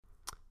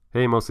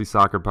Hey, Mostly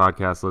Soccer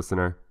podcast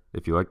listener.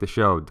 If you like the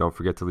show, don't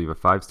forget to leave a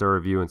 5-star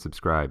review and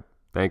subscribe.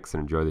 Thanks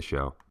and enjoy the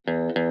show.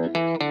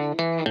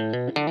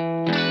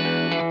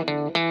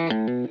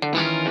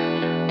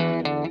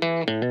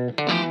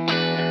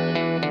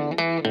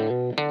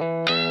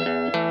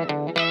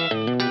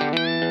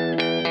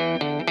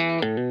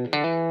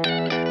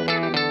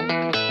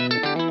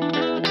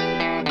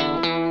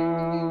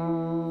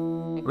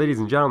 Ladies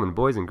and gentlemen,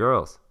 boys and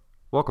girls,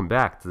 welcome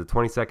back to the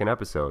 22nd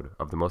episode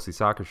of the Mostly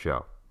Soccer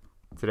Show.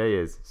 Today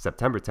is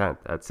September 10th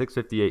at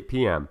 6:58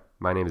 p.m.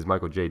 My name is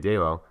Michael J.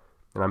 Dalo,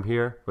 and I'm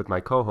here with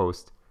my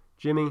co-host,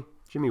 Jimmy.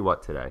 Jimmy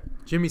what today?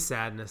 Jimmy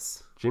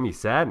Sadness. Jimmy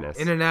Sadness?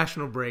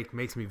 International break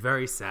makes me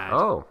very sad.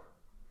 Oh,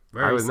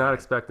 very I was sad. not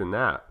expecting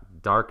that.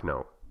 Dark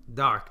note.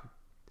 Dark.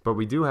 But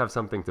we do have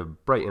something to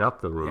brighten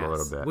up the room Yes, a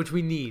little bit. which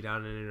we need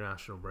on an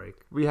international break.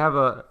 We have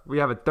a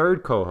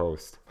third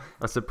co-host,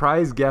 a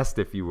surprise guest,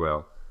 if you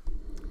will.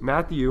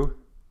 Matthew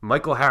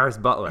Michael Harris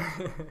Butler.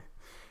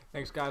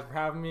 Thanks, guys, for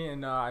having me.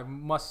 And I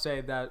must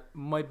say that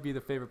might be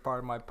the favorite part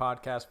of my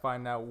podcast,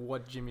 find out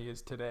what Jimmy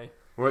is today.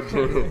 What,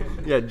 Jimmy?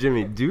 Yeah,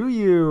 Jimmy, do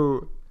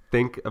you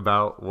think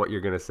about what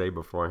you're going to say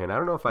beforehand? I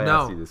don't know if I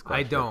asked you this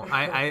question. I don't.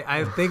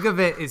 I think of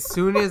it as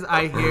soon as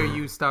I hear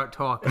you start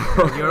talking.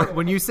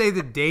 When you say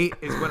the date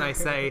is when I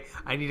say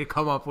I need to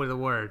come up with a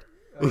word.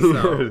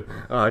 So,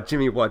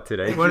 Jimmy, what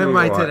today? what Jimmy, am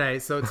I today?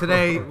 So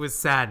today was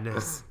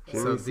sadness.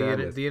 Jimmy So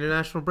sadness. the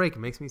international break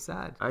makes me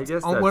sad. I guess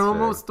we're that's fair.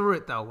 almost through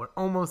it, though. We're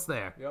almost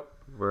there. Yep.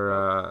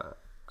 We're,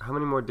 how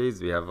many more days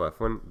do we have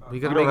left? When We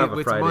gotta don't make have it. a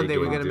It's Friday Monday.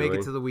 game, We gotta do make we?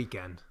 it to the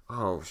weekend.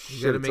 Oh,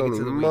 shit, gotta it's make it only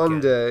to the weekend.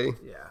 Monday.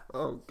 Yeah.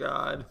 Oh,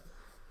 God.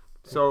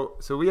 So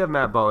we have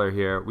Matt Butler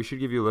here. We should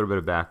give you a little bit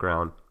of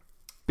background.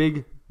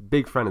 Big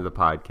friend of the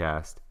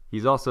podcast.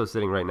 He's also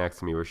sitting right next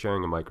to me. We're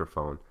sharing a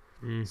microphone.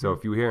 Mm-hmm. So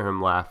if you hear him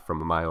laugh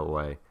from a mile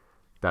away,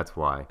 that's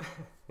why.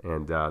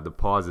 And the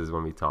pauses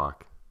when we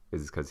talk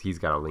is because he's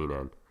got to lean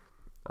in.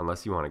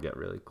 Unless you want to get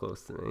really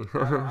close to me.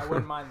 I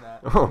wouldn't mind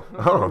that.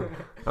 Oh,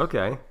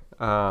 okay.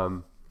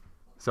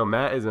 So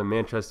Matt is a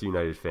Manchester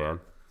United fan.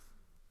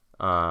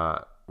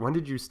 When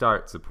did you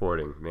start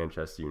supporting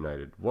Manchester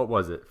United? What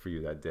was it for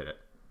you that did it?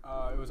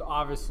 It was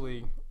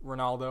obviously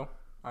Ronaldo.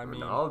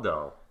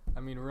 Ronaldo.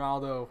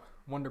 Ronaldo,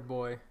 Wonder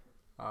Boy,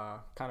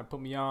 kind of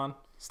put me on.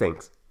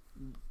 Stinks.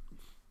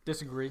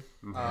 Disagree.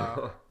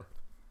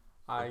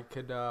 I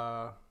could.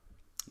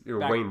 You're a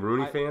Back- Wayne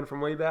Rooney I- fan from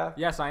way back?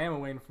 Yes, I am a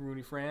Wayne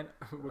Rooney fan.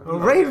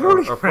 Wayne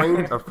Rooney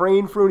A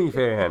Frayne Rooney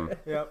fan.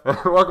 Yep.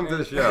 Welcome to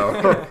the show.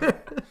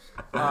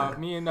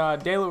 Me and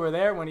Dalo were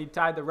there when he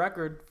tied the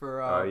record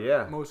for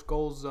yeah. most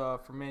goals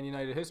for Man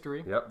United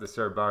history. Yep, the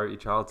Sir Barry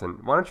Charlton.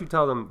 Why don't you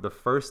tell them the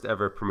first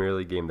ever Premier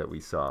League game that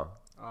we saw?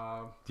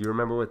 Do you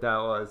remember what that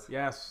was?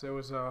 Yes, it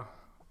was a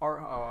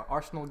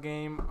Arsenal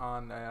game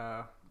on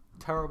a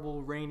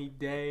terrible rainy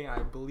day.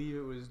 I believe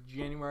it was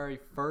January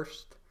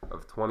 1st.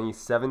 Of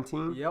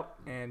 2017? Yep,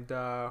 and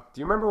Do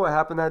you remember what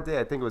happened that day?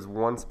 I think it was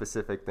one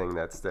specific thing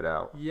that stood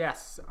out.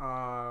 yes,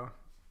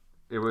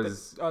 It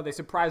was they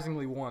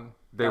surprisingly won.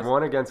 they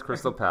won against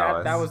Crystal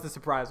Palace. That was the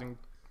surprising.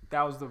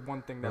 That was the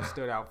one thing that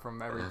stood out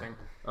from everything.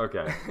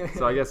 Okay,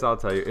 so I guess I'll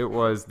tell you. It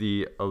was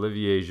the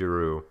Olivier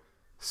Giroud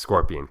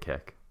scorpion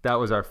kick. That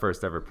was our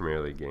first ever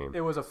Premier League game. It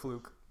was a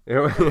fluke.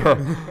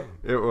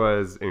 It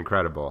was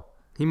incredible.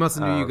 He must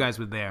have knew you guys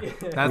were there.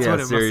 That's Yeah, what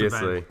it seriously.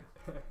 must have been.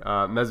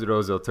 Mesut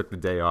Ozil took the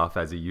day off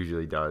as he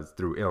usually does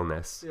through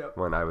illness Yep.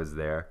 when I was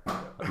there.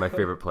 My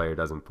favorite player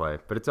doesn't play,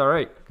 but it's all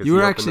right. 'cause You he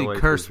were opened the actually way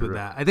for cursed with Giroud.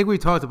 that. I think we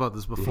talked about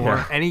this before.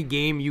 Yeah. Any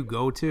game you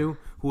go to,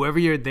 whoever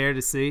you're there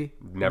to see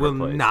Never will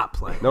plays. not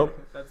play. Nope.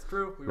 That's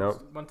true. We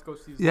Nope. went to go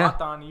see Yeah.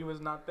 Zlatan. He was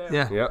not there.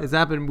 Yeah, Yep. it's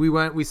happened. We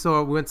went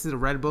to the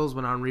Red Bulls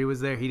when Henri was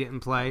there. He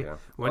didn't play. Yeah.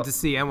 Went to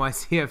see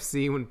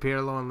NYCFC when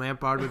Pirlo and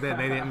Lampard were there.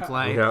 They didn't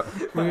play. Yep.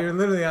 We're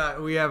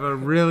literally we have a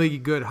really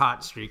good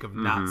hot streak of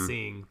not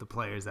seeing the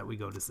players that we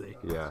go to see.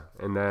 Yeah,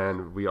 and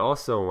then we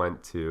also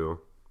went to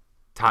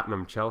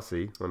Tottenham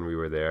Chelsea when we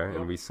were there, and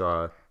Yep. we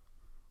saw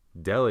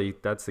Dele.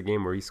 That's the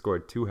game where he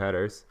scored 2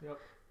 headers, Yep.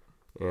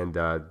 and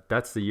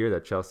that's the year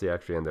that Chelsea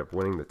actually ended up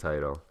winning the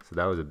title. So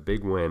that was a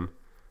big win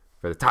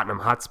for the Tottenham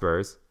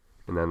Hotspurs.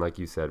 And then, like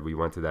you said, we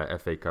went to that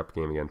FA Cup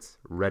game against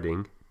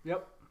Reading,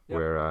 Yep.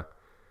 where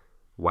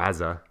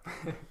Wazza,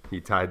 he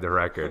tied the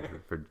record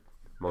for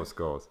most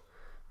goals.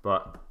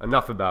 But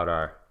enough about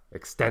our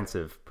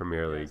extensive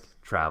Premier League Yes.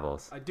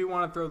 travels. I do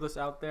want to throw this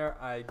out there.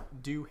 I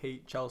do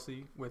hate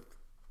Chelsea with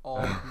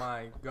all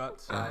my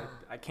guts.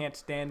 I can't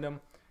stand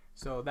them.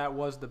 So that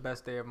was the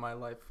best day of my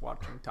life,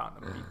 watching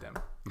Tottenham beat them.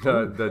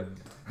 The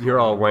you're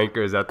all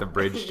wankers at the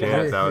bridge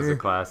chant. That was a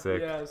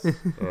classic. Yes.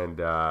 And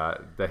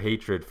the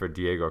hatred for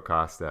Diego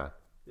Costa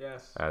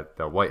Yes. at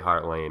the White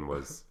Hart Lane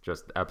was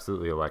just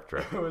absolutely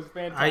electric. It was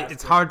fantastic.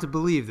 It's hard to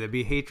believe there'd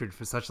be hatred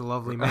for such a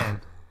lovely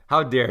man.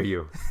 How dare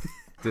you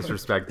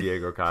disrespect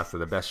Diego Costa,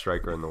 the best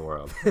striker in the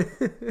world?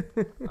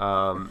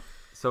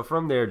 So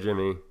from there,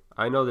 Jimmy,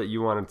 I know that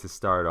you wanted to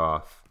start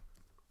off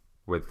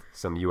with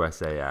some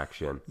USA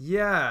action.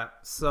 Yeah,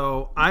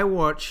 so I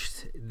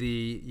watched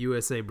the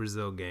USA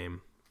Brazil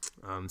game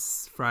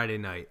Friday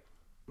night.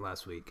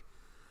 last week.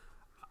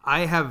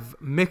 I have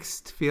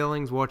mixed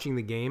feelings watching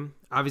the game.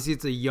 Obviously,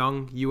 it's a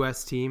young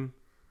U.S. team.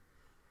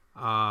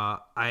 I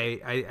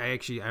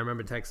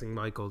remember texting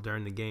Michael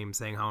during the game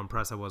saying how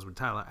impressed I was with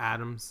Tyler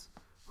Adams,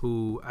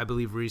 who I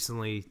believe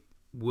recently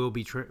will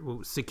be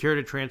secured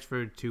a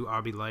transfer to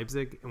RB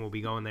Leipzig and will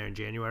be going there in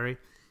January.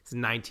 He's a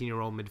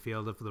 19-year-old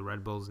midfielder for the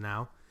Red Bulls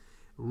now.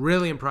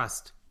 Really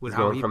impressed with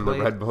how he from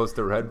played. The Red Bulls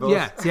to Red Bulls?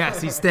 Yes,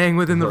 he's staying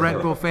within the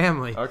Red Bull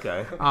family.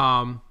 Okay.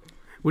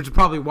 Which is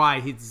probably why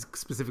he's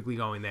specifically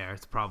going there.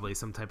 It's probably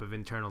some type of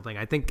internal thing.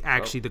 I think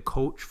actually the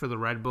coach for the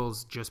Red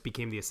Bulls just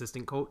became the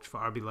assistant coach for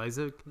RB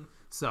Leipzig.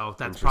 So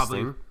that's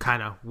probably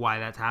kind of why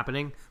that's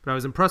happening. But I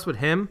was impressed with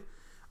him.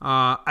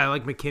 I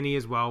like McKinney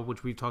as well,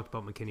 which we've talked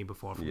about McKinney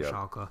before from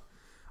Schalke.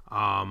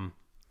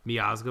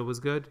 Miazga was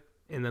good.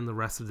 And then the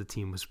rest of the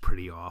team was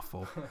pretty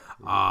awful.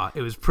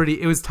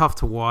 It was tough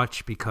to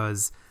watch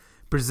because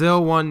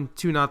Brazil won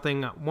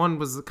 2-0. One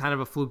was kind of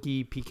a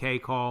fluky PK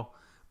call,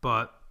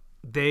 but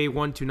they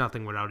won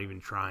 2-0 without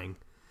even trying.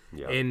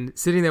 Yeah. And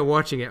sitting there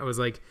watching it, I was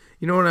like,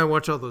 you know, when I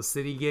watch all those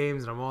City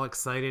games and I'm all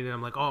excited and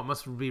I'm like, oh, it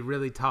must be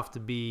really tough to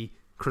be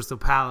Crystal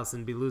Palace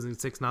and be losing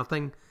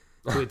 6-0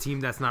 to a team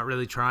that's not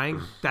really trying.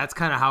 That's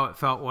kind of how it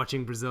felt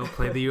watching Brazil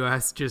play the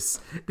U.S.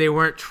 Just they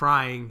weren't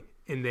trying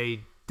and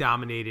they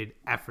dominated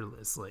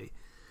effortlessly.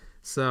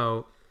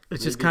 So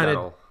it's just kind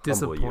of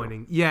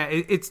disappointing. Yeah,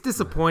 it's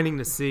disappointing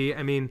to see.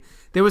 I mean,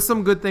 there was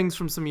some good things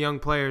from some young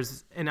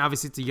players, and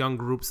obviously it's a young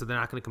group, so they're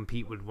not going to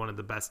compete with one of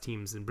the best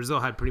teams. And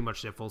Brazil had pretty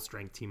much their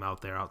full-strength team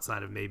out there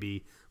outside of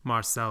maybe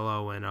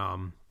Marcelo and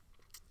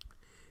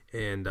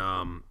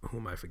who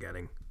am I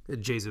forgetting?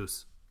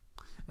 Jesus.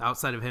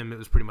 Outside of him, it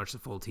was pretty much the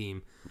full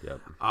team. Yep.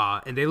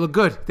 And they look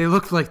good. They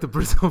looked like the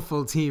Brazil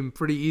full team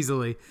pretty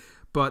easily.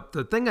 But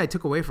the thing I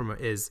took away from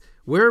it is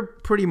we're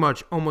pretty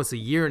much almost a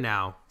year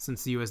now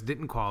since the U.S.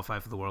 didn't qualify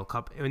for the World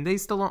Cup, and they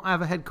still don't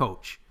have a head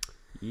coach.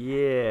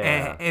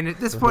 Yeah. And at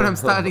this point, I'm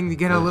starting to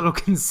get a little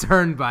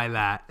concerned by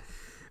that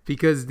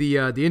because the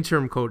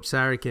interim coach,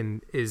 Sarakin,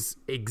 is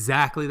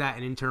exactly that,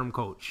 an interim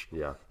coach.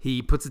 Yeah.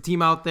 He puts a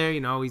team out there,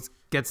 he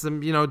gets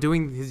them,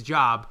 doing his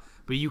job.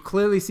 But you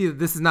clearly see that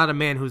this is not a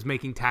man who's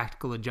making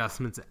tactical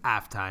adjustments at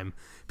halftime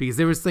because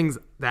there was things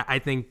that I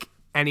think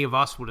any of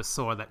us would have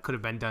saw that could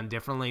have been done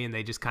differently, and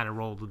they just kind of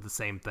rolled with the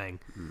same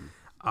thing.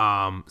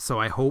 So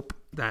I hope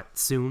that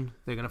soon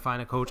they're going to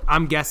find a coach.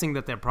 I'm guessing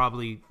that they're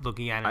probably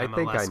looking at an MLS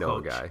coach. I think I know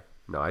a guy.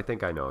 No, I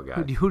think I know a guy.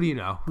 Who do you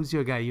know? Who's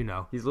your guy you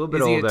know? He's a little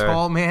bit older. Is he a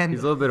tall man? He's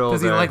a little bit older.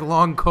 Does he like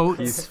long coats?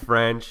 He's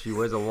French. He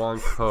wears a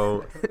long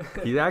coat.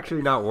 He's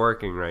actually not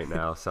working right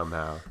now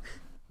somehow.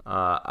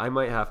 I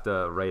might have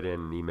to write in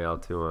an email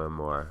to him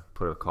or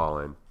put a call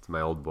in to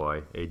my old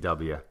boy,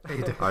 AW,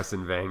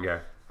 Arsene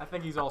Wenger. I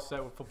think he's all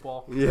set with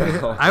football.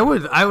 Yeah. I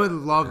would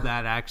love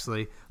that,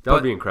 actually. That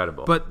would be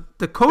incredible. But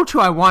the coach who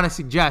I want to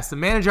suggest, the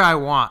manager I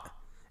want,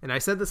 and I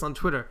said this on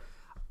Twitter,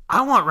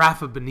 I want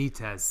Rafa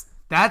Benitez.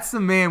 That's the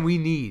man we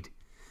need.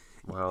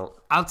 Well,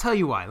 I'll tell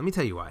you why. Let me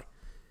tell you why.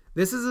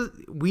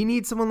 We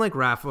need someone like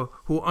Rafa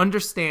who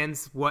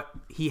understands what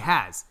he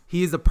has.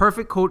 He is the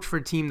perfect coach for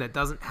a team that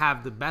doesn't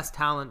have the best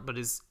talent but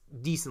is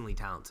decently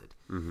talented.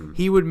 Mm-hmm.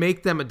 He would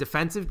make them a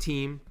defensive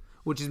team,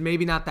 which is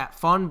maybe not that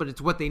fun, but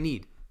it's what they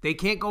need. They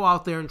can't go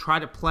out there and try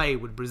to play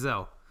with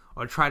Brazil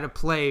or try to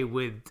play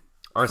with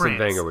Arsene France.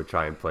 Wenger would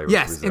try and play with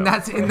Brazil.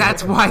 Yes, and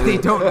that's why they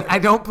don't. I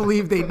don't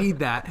believe they need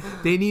that.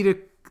 They need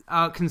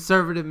a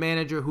conservative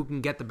manager who can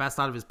get the best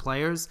out of his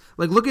players.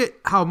 Like, look at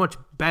how much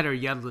better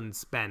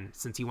Yedlin's been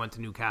since he went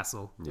to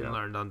Newcastle and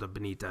learned under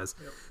Benitez.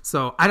 Yep.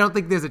 So I don't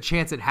think there's a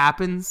chance it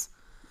happens,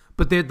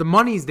 but the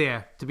money's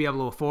there to be able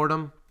to afford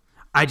him.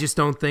 I just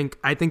don't think.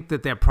 I think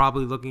that they're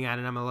probably looking at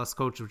an MLS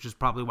coach, which is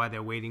probably why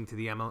they're waiting to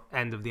the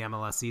end of the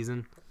MLS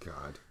season.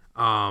 God.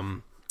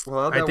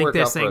 Well, I think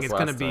they're saying it's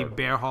going to be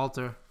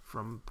Berhalter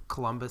from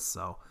Columbus,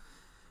 so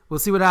we'll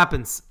see what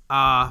happens.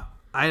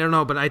 I don't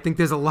know, but I think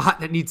there's a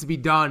lot that needs to be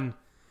done.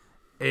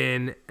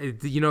 And,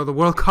 the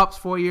World Cup's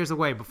 4 years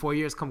away, but 4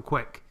 years come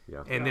quick.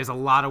 Yeah. And there's a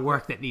lot of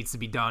work that needs to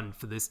be done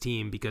for this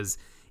team because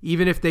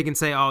even if they can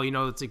say,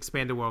 let's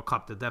expand the World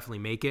Cup, they'll definitely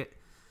make it.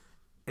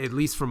 At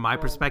least from my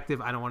perspective,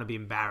 I don't want to be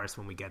embarrassed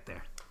when we get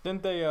there.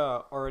 Didn't they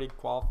already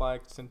qualify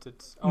since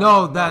it's...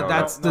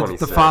 that's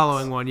the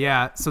following one,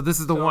 yeah. So this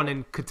is the one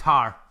in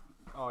Qatar.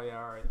 Oh,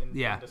 yeah, all right.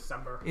 In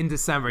December. In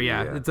December,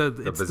 yeah. It's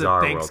the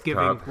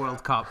Thanksgiving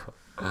World Cup.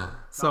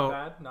 So,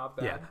 not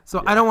bad. Yeah.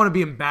 So I don't want to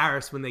be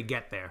embarrassed when they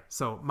get there.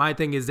 So my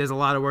thing is there's a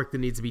lot of work that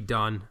needs to be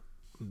done.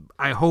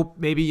 I hope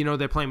maybe,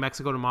 they're playing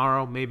Mexico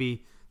tomorrow.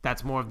 Maybe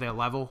that's more of their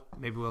level.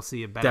 Maybe we'll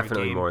see a better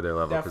Definitely game. more of their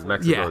level because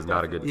Mexico is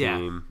not a good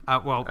team.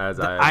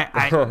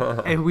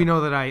 And we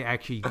know that I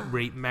actually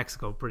rate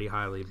Mexico pretty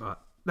highly,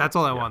 but that's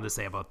all I wanted to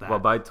say about that. Well,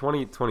 by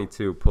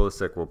 2022,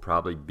 Pulisic will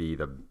probably be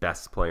the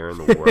best player in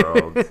the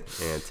world,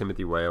 and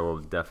Timothy Weah will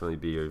definitely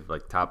be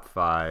like top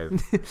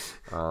 5.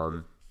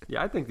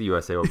 I think the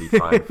USA will be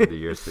fine for the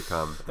years to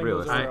come.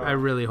 I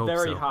really hope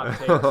very so. Hot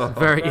takes.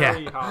 Very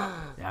hot.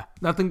 Yeah,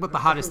 nothing but the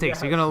hottest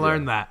takes. You're gonna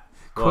learn that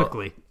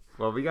quickly.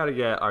 Well, we got to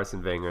get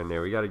Arsene Wenger in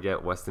there. We got to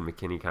get Weston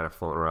McKennie kind of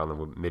floating around the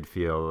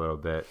midfield a little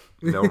bit.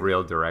 No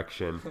real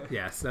direction.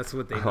 Yes, that's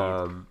what they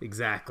need.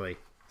 Exactly.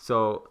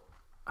 So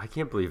I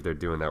can't believe they're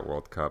doing that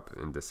World Cup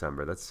in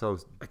December. That's so.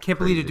 I can't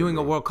believe crazy they're doing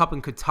to a me. World Cup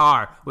in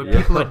Qatar where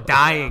people are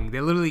dying.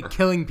 They're literally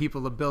killing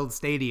people to build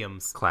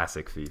stadiums.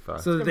 Classic FIFA.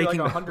 So that It's they gonna be can,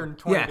 like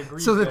 120 yeah,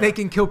 degrees so that there. they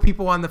can kill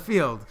people on the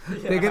field.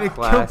 They're gonna kill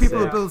Classic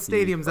people to build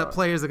stadiums FIFA. that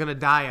players are gonna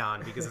die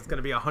on because it's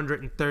gonna be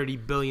 130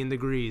 billion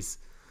degrees.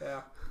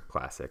 Yeah.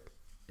 Classic.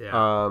 Yeah.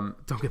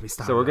 Don't get me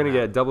started. So we're gonna on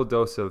get a that. double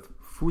dose of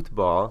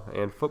football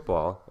and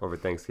football over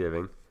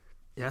Thanksgiving.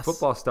 yes.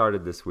 Football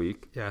started this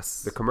week.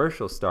 Yes. The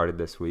commercials started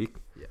this week.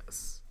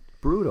 yes.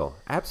 Brutal,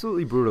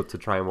 absolutely brutal to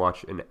try and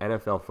watch an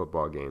NFL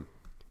football game.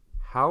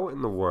 How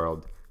in the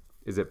world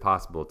is it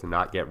possible to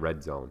not get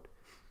red zone?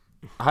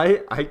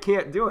 I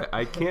can't do it.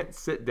 I can't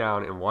sit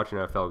down and watch an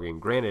NFL game.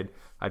 Granted,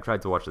 I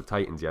tried to watch the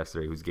Titans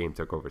yesterday, whose game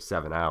took over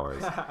 7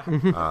 hours.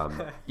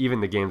 Even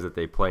the games that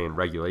they play in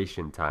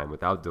regulation time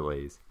without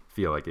delays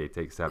feel like they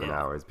take 7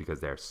 hours because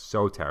they're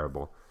so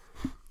terrible.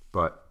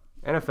 But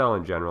NFL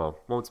in general,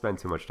 won't spend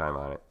too much time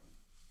on it.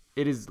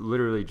 It is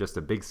literally just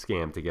a big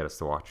scam to get us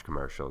to watch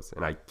commercials,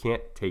 and I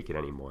can't take it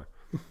anymore.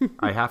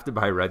 I have to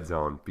buy Red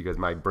Zone because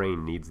my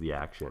brain needs the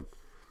action.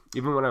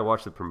 Even when I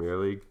watch the Premier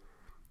League,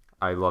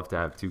 I love to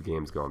have 2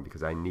 games going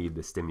because I need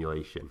the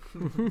stimulation.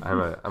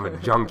 I'm a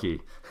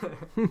junkie.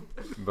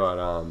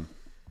 But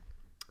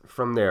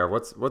from there,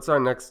 what's our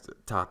next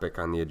topic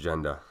on the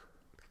agenda?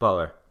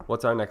 Butler,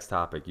 what's our next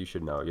topic? You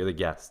should know. You're the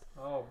guest.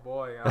 Oh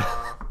boy.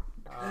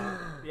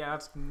 Yeah,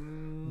 that's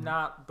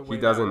not the way.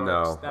 He doesn't that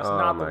works. know. That's Oh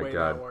not my the way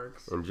God. that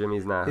works. And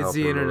Jimmy's not It's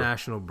helping the me.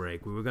 international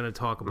break. We were going to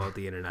talk about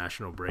the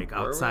international break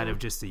outside of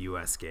just the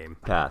U.S. game.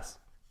 Pass.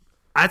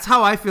 That's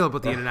how I feel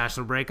about the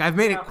international break. I've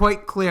made it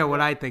quite clear what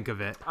I think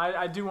of it.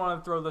 I do want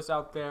to throw this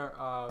out there.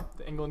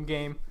 The England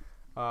game.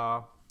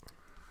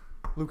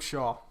 Luke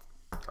Shaw.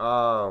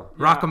 Oh.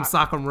 Rock'em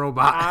sock'em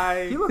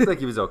robot. He looked like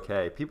he was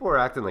okay. People were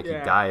acting like he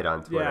Yeah. died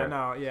on Twitter. Yeah,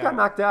 no, He yeah. got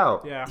knocked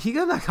out. Yeah. He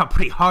got knocked out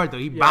pretty hard though.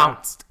 He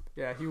bounced.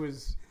 Yeah, he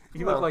was.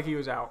 He Well. looked like he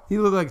was out. He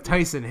looked like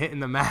Tyson hitting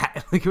the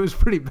mat. Like it was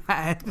pretty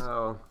bad.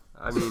 Oh,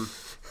 I mean,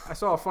 I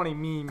saw a funny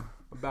meme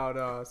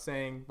about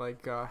saying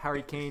like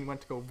Harry Kane went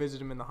to go visit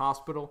him in the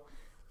hospital,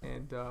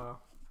 and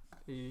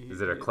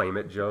is it a claim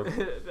it joke?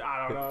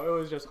 I don't know. It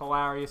was just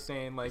hilarious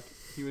saying like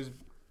he was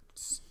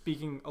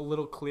speaking a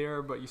little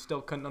clearer, but you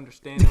still couldn't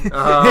understand him.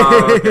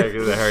 Oh, okay,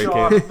 because the Harry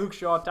Kane Luke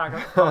Shaw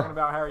talking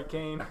about Harry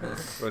Kane.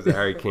 was a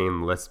Harry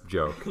Kane lisp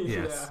joke.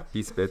 Yes.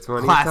 He spits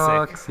when Classic. he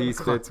talks. He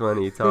spits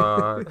when he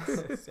talks.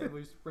 Yeah. San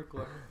Luis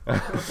Sprinkler.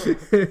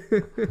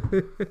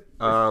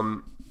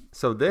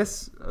 So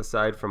this,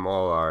 aside from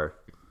all our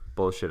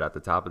bullshit at the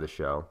top of the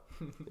show,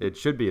 it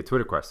should be a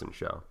Twitter question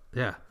show.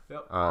 Yeah.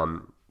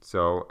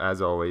 So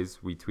as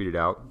always, we tweeted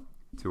out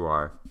to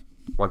our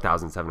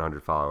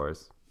 1,700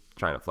 followers,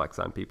 trying to flex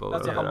on people.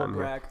 That's a little bit humble on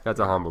here. brag. That's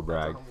a humble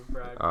brag. Humble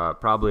brag.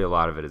 Probably a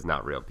lot of it is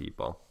not real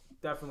people.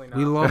 Definitely not.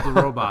 We love the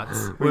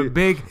robots. We're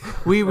big.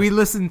 We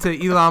listen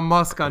to Elon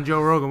Musk on Joe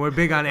Rogan. We're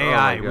big on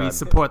AI. We God.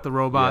 support the Yeah,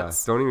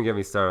 robots. don't even get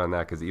me started on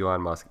that because Elon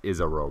Musk is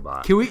a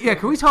robot. Can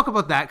we talk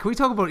about that? Can we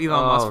talk about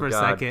Elon Musk for a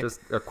God, second? just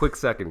a quick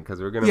second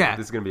because we're gonna. Yeah.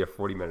 This is gonna be a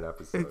 40-minute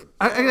episode.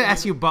 I'm gonna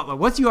ask you, Butler.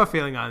 What's your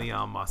feeling on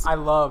Elon Musk? I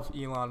love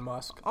Elon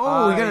Musk.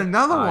 Oh, we got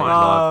another I one.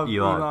 love Love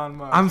Elon. Elon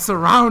Musk. I'm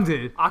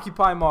surrounded.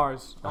 Occupy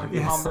Mars. I'm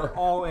Yes.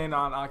 all in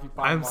on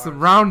Occupy I'm Mars.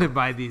 surrounded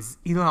by these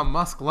Elon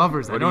Musk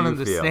lovers. I What don't do you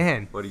feel?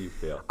 understand. What do you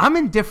feel? I'm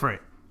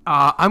indifferent.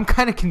 I'm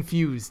kind of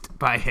confused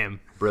by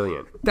him.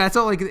 Brilliant. That's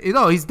all.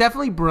 He's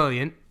definitely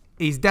brilliant.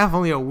 He's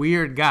definitely a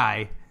weird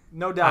guy.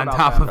 No doubt On about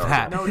top that. of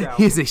that, No doubt.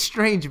 he's a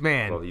strange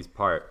man. Well, he's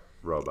part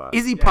robot.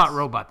 Is he Yes. part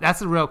robot? That's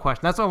the real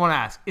question. That's what I want to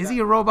ask. Is he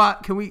a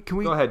robot? Can we?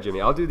 Go ahead, Jimmy.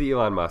 I'll do the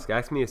Elon Musk.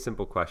 Ask me a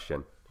simple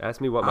question. Ask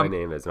me what my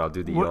name is, and I'll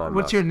do the Elon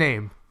What's Musk. your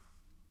name?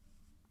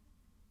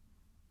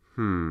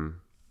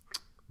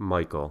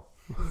 Michael.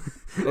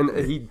 And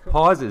he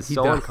pauses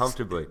so does.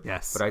 uncomfortably.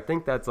 Yes. But I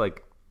think that's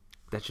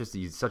just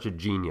he's such a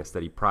genius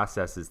that he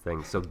processes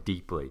things so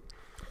deeply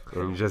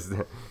and just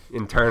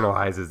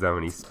internalizes them,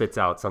 and he spits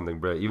out something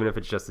brilliant, even if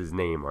it's just his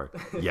name or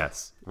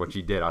yes, which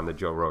he did on the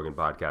Joe Rogan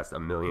podcast a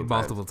million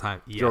Multiple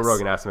times. times. Yes. Joe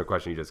Rogan asks him a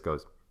question, he just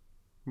goes,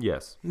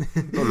 yes, and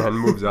then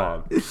moves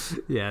on.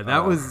 Yeah,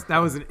 that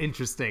was an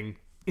interesting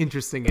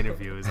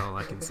interview. Is all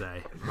I can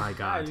say. My Yeah,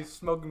 God. he's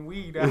smoking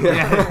weed. Yeah.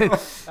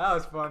 That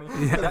was funny.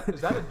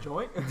 Is that a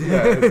joint?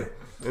 Yeah.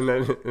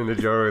 And the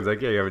Joe Rogan's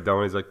like, yeah, you ever done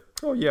one? He's like,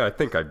 oh, yeah, I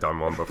think I've done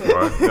one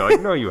before. And they're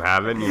like, no, you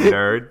haven't, you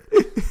nerd.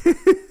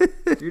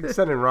 You're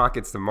sending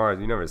rockets to Mars.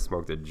 You never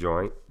smoked a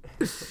joint.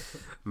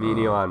 Me and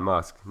Elon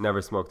Musk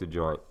never smoked a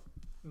joint.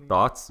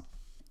 Thoughts?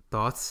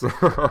 Thoughts?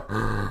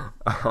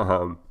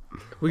 Um,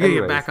 We gotta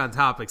anyways. get back on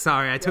topic.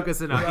 Sorry, I took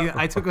us in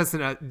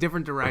a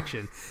different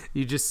direction.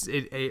 You just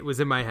it was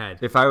in my head.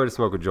 If I were to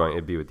smoke a joint,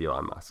 it'd be with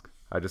Elon Musk.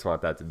 I just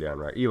want that to be on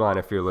right. Elon,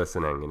 if you're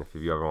listening, and if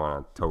you ever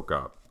want to toke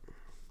up,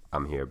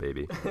 I'm here,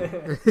 baby.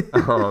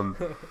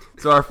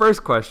 So our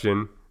first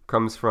question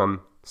comes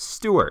from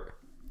Stuart,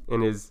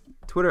 and his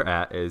Twitter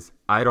 @ is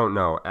I don't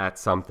know @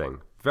 something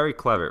very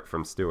clever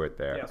from Stuart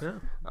there. Yes.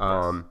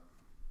 Yeah.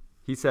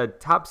 He said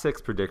top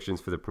 6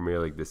 predictions for the Premier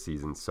League this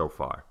season so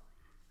far.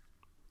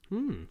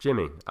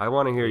 Jimmy, I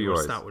want to hear You wanna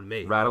yours. start with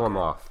me. Rattle them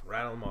Okay. off.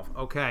 Rattle them off.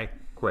 Okay.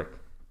 Quick.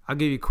 I'll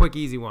give you a quick,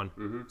 easy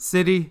one.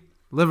 City,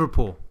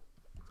 Liverpool,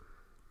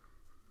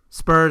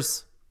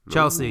 Spurs,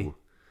 Chelsea, Ooh.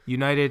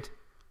 United,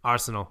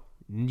 Arsenal.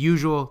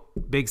 Usual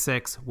Big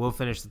Six will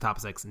finish the top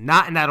 6.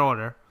 Not in that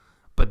order,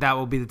 but that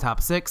will be the top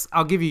 6.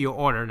 I'll give you your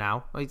order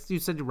now. Like you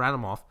said, you rattle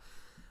them off.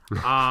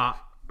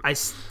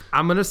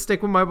 I'm going to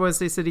stick with my boys.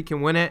 Say City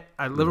can win it.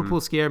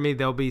 Liverpool scare me.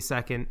 They'll be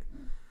second.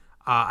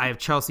 I have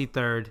Chelsea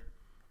third.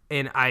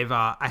 And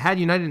I had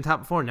United in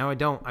top 4. Now I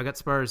don't. I got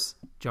Spurs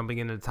jumping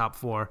into the top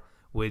 4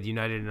 with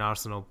United and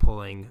Arsenal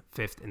pulling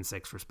 5th and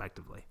 6th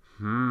respectively.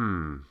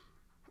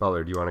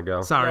 Butler, do you want to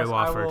go? Sorry, Yes,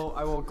 Wofford.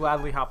 I will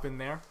gladly hop in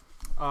there.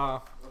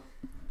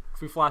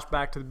 If we flash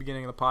back to the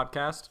beginning of the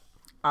podcast,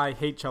 I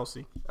hate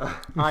Chelsea.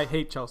 I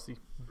hate Chelsea,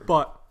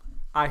 but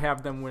I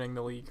have them winning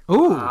the league.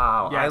 Ooh.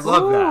 Wow, Yes. I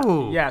love that.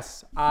 Ooh.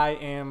 Yes, I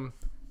am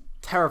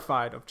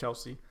terrified of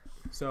Chelsea.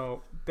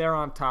 So they're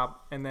on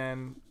top, and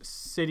then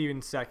City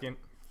in second,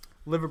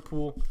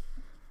 Liverpool,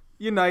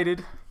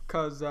 United,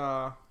 because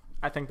I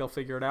think they'll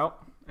figure it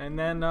out, and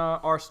then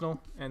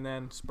Arsenal, and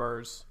then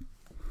Spurs.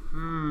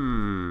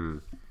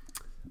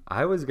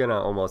 I was going to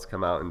almost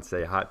come out and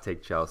say hot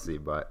take Chelsea,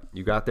 but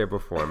you got there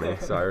before me,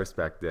 so I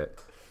respect it.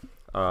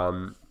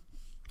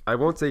 I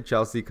won't say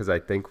Chelsea because I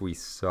think we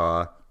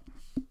saw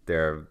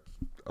their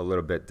a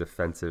little bit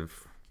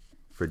defensive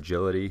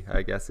fragility,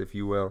 I guess, if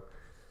you will,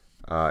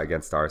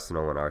 against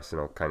Arsenal, when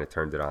Arsenal kind of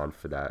turned it on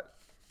for that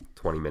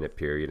 20-minute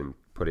period and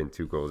put in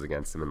 2 goals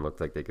against them and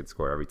looked like they could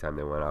score every time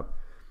they went up.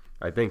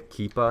 I think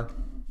Kepa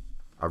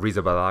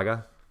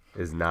Arrizabalaga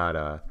is not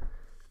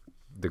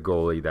the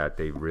goalie that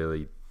they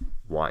really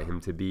want him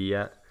to be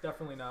yet.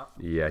 Definitely not.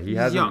 Yeah, he He's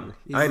hasn't. young.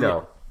 He's I know.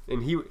 young.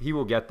 And he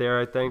will get there,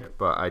 I think,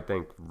 but I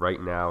think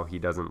right now he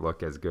doesn't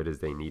look as good as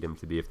they need him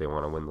to be if they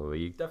want to win the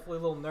league. Definitely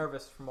a little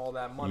nervous from all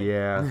that money.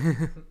 Yeah,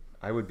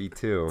 I would be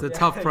too. It's a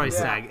tough price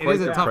Yeah. tag. It Quite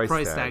is a the tough price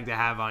price tag. tag to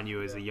have on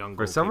you as a young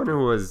For goalkeeper. someone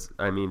who was,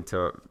 I mean,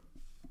 to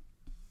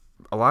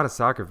a lot of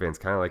soccer fans,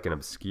 kind of like an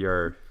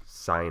obscure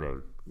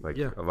signing. Like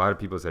Yeah. a lot of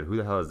people said, "Who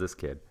the hell is this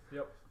kid?"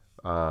 Yep.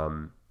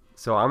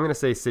 So I'm gonna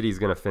say City's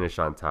gonna finish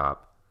on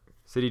top.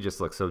 City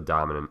just looks so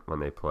dominant when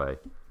they play.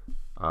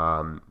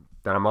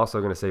 Then I'm also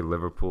gonna say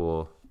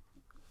Liverpool.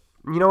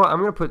 You know what? I'm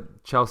gonna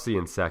put Chelsea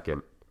in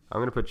second. I'm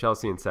gonna put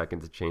Chelsea in second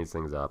to change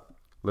things up.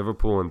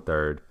 Liverpool in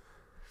third.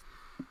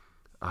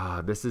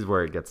 This is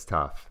where it gets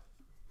tough,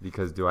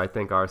 because do I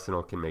think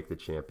Arsenal can make the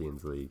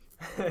Champions League?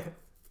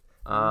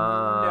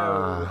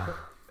 No.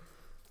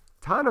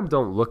 Tottenham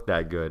don't look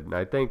that good, and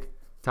I think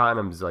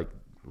Tottenham's like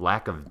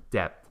lack of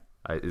depth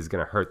is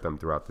going to hurt them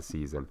throughout the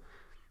season,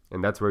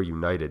 and that's where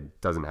United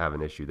doesn't have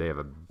an issue. They have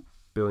a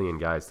billion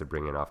guys to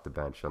bring in off the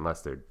bench,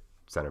 unless they're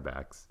center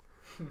backs,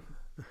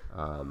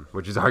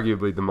 which is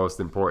arguably the most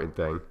important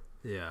thing.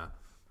 Yeah.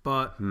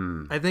 But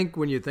I think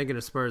when you're thinking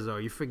of Spurs, though,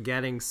 you're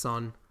forgetting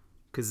Son.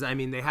 Because, I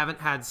mean, they haven't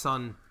had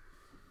Son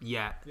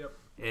yet. Yep.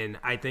 And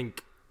I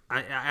think,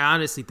 I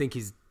honestly think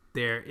he's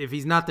there. If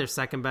he's not their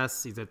second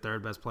best, he's their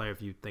third best player.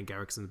 If you think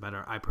Ericsson's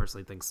better, I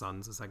personally think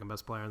Son's the second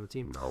best player on the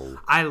team. No.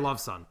 I love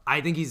Son. I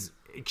think he's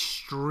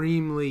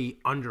extremely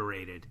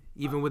underrated.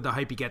 Even with the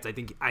hype he gets,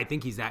 I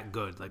think he's that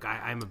good. Like,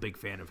 I'm a big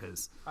fan of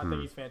his. I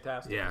think he's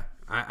fantastic. Yeah.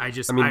 I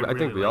I mean, I really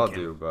think we like all him.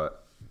 do,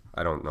 but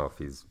I don't know if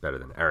he's better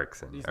than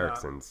Ericsson. He's not.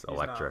 Ericsson's He's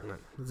electric. not.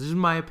 This is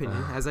my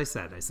opinion. As I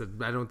said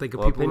I don't think of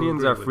Well, people who opinions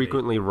agree are with me.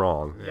 frequently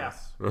wrong.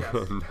 Yes. No.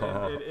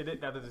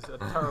 That is a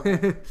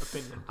terrible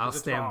opinion. I'll It's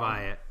stand wrong.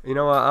 by it. You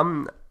know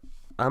what?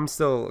 I'm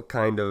still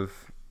kind of,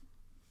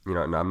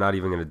 no, I'm not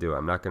even going to do it.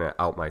 I'm not going to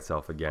out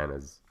myself again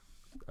as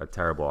a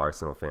terrible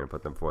Arsenal fan and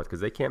put them fourth because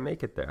they can't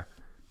make it there.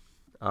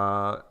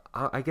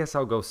 I guess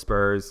I'll go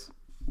Spurs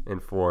in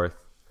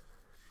fourth,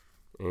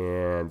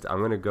 and I'm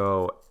going to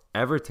go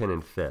Everton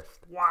in fifth.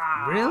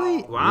 Wow.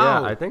 Really?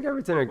 Wow. Yeah, I think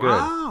Everton are good.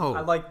 Wow.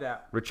 I like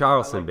that.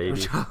 Richarlison, I like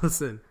baby.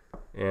 Richarlison.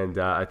 And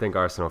I think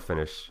Arsenal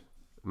finish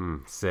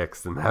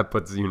sixth, and that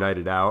puts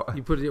United out.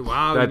 You put it.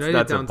 Wow. That's- United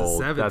that's a down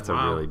bold- to 7th. that's a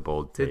wow. really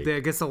bold Did take. there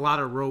gets a lot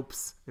of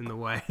ropes in the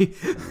way.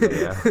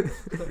 Yeah.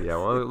 Yeah,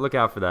 well, look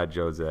out for that,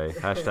 Jose.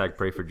 Hashtag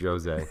pray for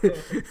Jose.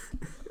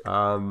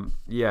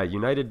 Yeah,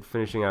 United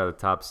finishing out of the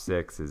top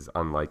 6 is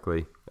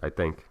unlikely. I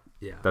think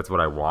Yeah. that's what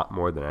I want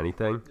more than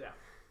anything.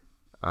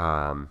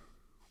 Yeah.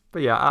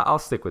 But yeah, I'll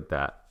stick with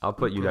that. I'll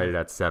put United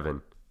at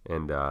 7.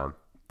 And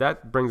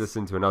that brings us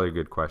into another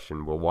good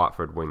question. Will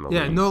Watford win the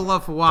Yeah. league? No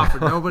love for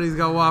Watford. Nobody's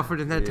got Watford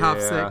in their top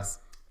Yeah. 6.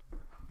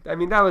 I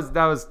mean, that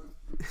was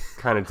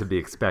kind of to be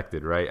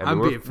expected, right? I I'm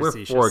mean, being we're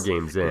facetious. 4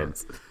 games in.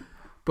 Yes.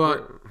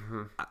 But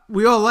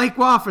we all like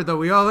Watford, though.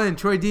 We all in.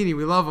 Troy Deeney,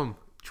 we love him.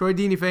 Troy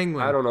Deeney for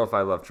England. I don't know if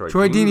I love Troy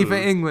Deeney Deeney. for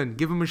England.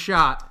 Give him a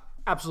shot.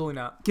 Absolutely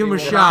not. Give him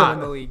They a will not shot. win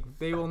the league.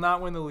 They will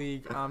not win the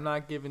league. I'm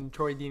not giving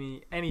Troy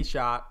Deeney any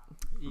shot.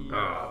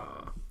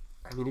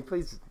 I mean,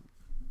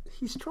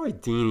 he's Troy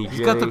Deeney.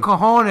 He's got the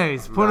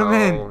cojones. Put him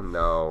in.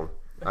 No.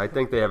 I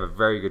think they have a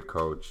very good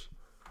coach.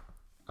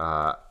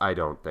 I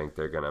don't think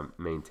they're going to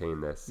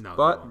maintain this. No, they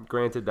but won't.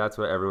 granted, that's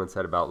what everyone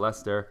said about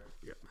Leicester.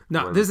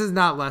 No, this is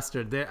not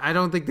Leicester. I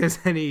don't think there's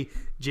any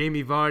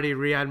Jamie Vardy,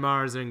 Riyad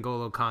Mahrez, or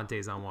N'Golo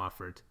Kante's on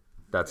Watford.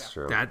 That's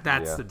true.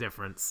 That's the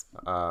difference.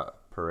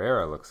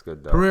 Pereira looks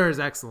good, though. Pereira is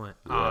excellent.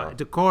 Yeah.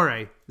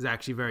 Decore is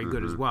actually very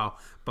good as well.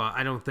 But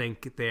I don't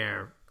think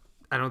they're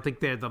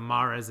the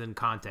Mahrez and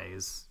Kante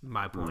is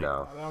my point.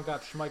 No. I don't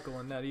got Schmeichel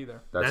in that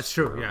either. That's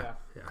true. Yeah,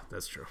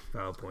 that's true.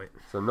 Valid point.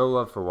 So no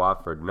love for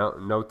Watford.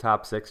 No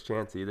top 6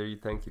 chance either, you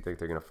think? You think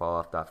they're going to fall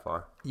off that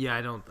far? Yeah,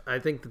 I don't. I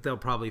think that they'll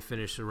probably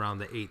finish around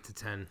the 8 to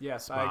 10.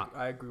 Yes, spot,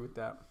 I agree with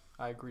that.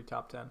 I agree,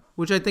 top 10.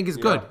 which I think is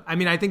good. I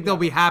mean, I think they'll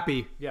be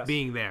happy Yes.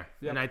 being there,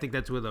 Yep. and I think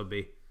that's where they'll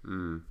be.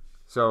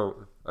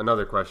 So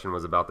another question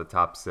was about the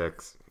top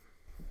 6.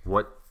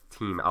 What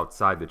team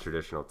outside the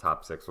traditional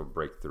top 6 will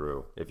break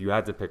through? If you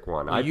had to pick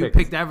one. You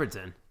picked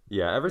Everton.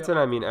 Yeah, Everton.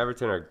 I mean,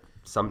 Everton are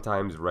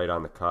sometimes right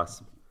on the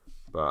cusp,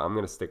 but I'm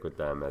going to stick with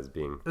them as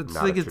being I not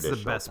think a it's the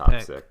traditional best top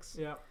pick. 6.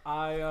 Yeah,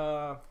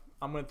 I'm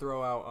gonna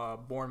throw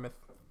out Bournemouth.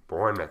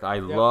 Bournemouth. I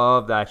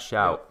love that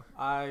shout.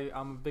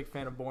 I'm a big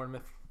fan of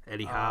Bournemouth.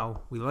 Eddie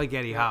Howe. We like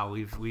Eddie Howe.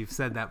 We've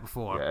said that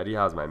before. Yeah, Eddie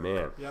Howe's my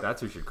man. Yep. That's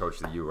who should coach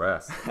the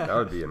U.S. That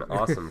would be an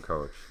awesome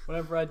coach.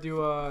 Whenever I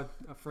do a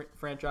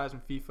franchise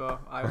in FIFA,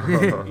 I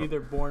would either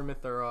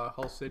Bournemouth or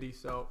Hull City.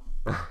 So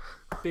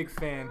big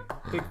fan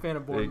of Big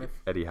Bournemouth.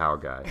 Eddie Howe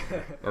guy.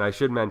 And I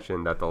should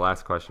mention that the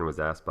last question was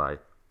asked by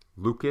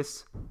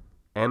Lucas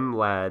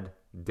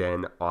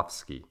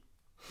Mladenovsky.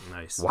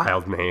 Nice.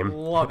 Wild name.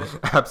 Love it.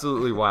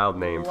 Absolutely wild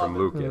name from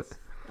Love it. Lucas.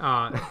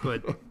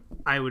 But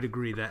I would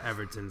agree that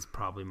Everton's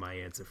probably my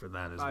answer for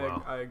that as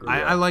well. I agree.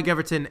 I like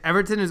Everton.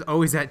 Everton is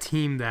always that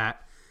team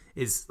that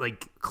is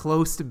like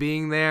close to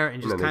being there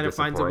and just then they kind of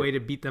finds a disappoint. way to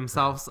beat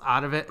themselves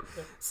out of it.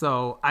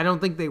 So I don't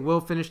think they will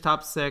finish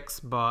top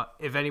 6, but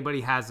if anybody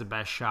has the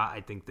best shot,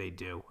 I think they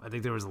do. I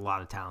think there was a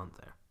lot of talent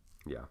there.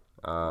 Yeah.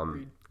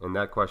 And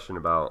that question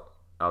about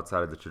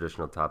outside of the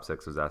traditional top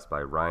 6 was asked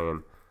by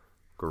Ryan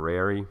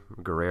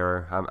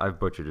Guerrera. I've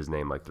butchered his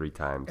name like 3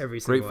 times. Every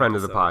Great single friend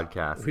of the episode.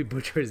 podcast. We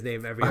butcher his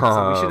name every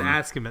episode. We should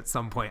ask him at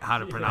some point how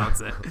to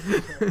pronounce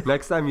it.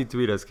 Next time you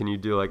tweet us, can you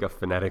do like a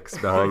phonetic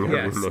spelling of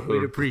Yes, your we'd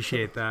name?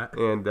 appreciate that.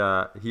 And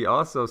he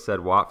also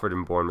said Watford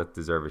and Bournemouth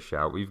deserve a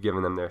shout. We've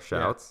given them their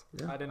shouts.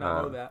 I did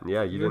not know that.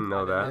 Yeah, you didn't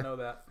know I that. did not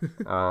know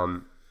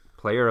that.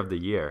 Player of the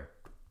year.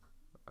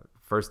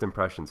 First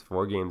impressions,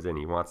 4 games in.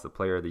 He wants the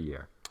player of the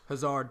year.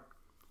 Hazard.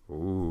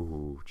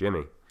 Ooh,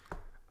 Jimmy.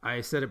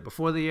 I said it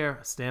before the year.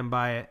 Stand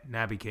by it.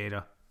 Naby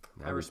Keita.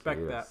 I respect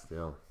Naby Keita that.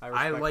 Still. I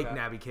respect like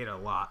that. Naby Keita a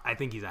lot. I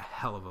think he's a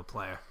hell of a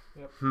player.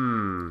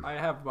 I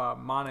have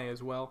Mane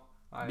as well.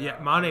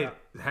 Mane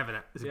having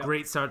a Yep.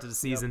 great start to the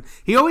season.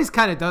 He always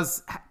kind of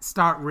does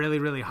start really,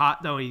 really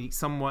hot, though. He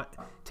somewhat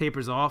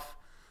tapers off.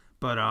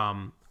 But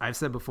I've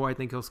said before, I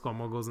think he'll score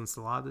more goals than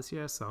Salah this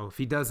year. So if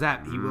he does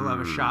that, he will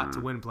have a shot to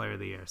win Player of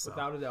the Year. So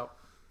Without a doubt.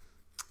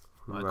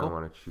 Who do I Michael?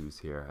 want to choose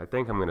here? I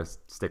think I'm going to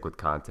stick with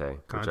Conte, which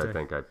I Conte.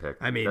 think I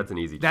picked. I mean, that's an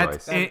easy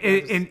that's, choice.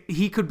 And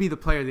he could be the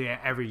Player of the Year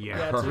every year.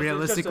 Yeah, it's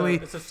Realistically,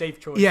 it's a safe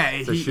choice. yeah,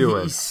 a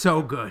shoo-in. he's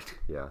so good.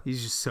 Yeah.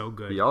 He's just so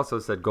good. He also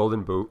said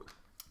Golden Boot.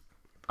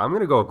 I'm going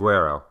to go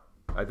Aguero.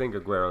 I think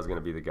Aguero is going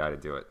to be the guy to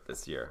do it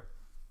this year.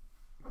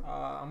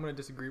 I'm gonna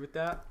disagree with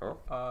that.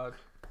 Oh.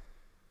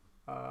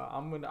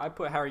 I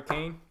put Harry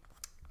Kane.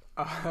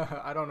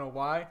 I don't know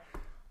why.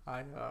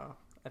 I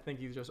think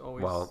he's just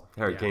always. Well,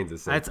 Harry Yeah. Kane's a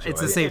safe choice.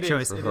 It's a safe It is,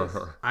 choice. it is.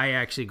 I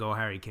actually go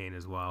Harry Kane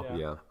as well.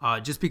 Yeah. Yeah.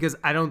 Just because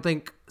I don't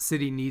think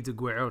City needs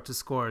Aguero to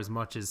score as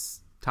much as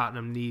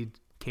Tottenham need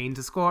Kane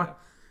to score.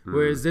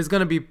 Whereas there's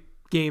going to be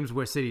games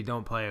where City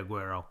don't play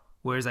Aguero.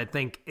 Whereas I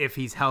think if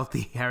he's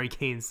healthy, Harry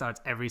Kane starts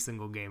every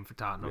single game for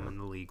Tottenham in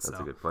the league. That's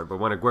So a good point. But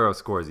when Aguero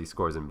scores, he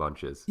scores in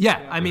bunches.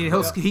 yeah, I mean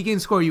he can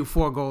score you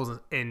 4 goals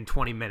in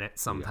 20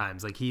 minutes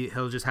sometimes. Like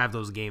he'll just have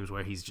those games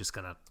where he's just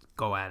gonna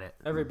go at it.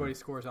 Everybody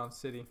scores on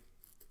City.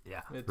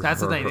 Yeah, It's-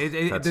 that's the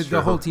thing. That's The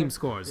true. whole team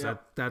scores. Yeah.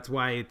 That's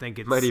why I think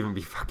it's. Might even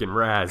be fucking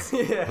Raz.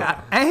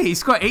 Hey, he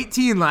scored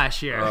 18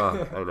 last year.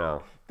 Oh, I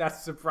know.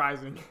 That's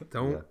surprising.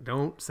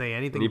 Don't say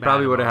anything. And he bad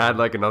probably would have about had him.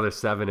 like another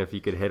 7 if he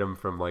could hit him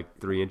from like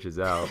 3 inches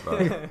out.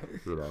 But,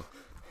 you know,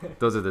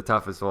 those are the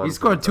toughest ones. He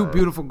scored 2 sometimes.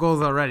 beautiful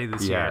goals already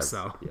this He year. has,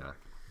 So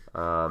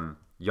yeah.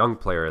 Young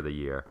player of the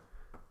year.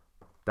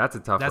 That's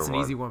a tougher that's an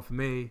one. easy one for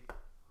me.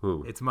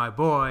 Who? It's my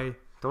boy.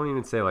 Don't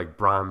even say like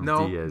Bram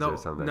No, Diaz no, or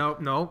something.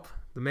 nope.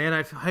 The man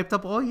I've hyped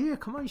up all year.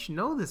 Come on, you should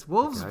know this.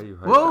 Wolves. guy you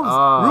hyped- Wolves.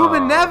 Oh.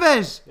 Ruben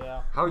Neves.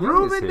 Yeah. How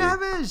young is Ruben he?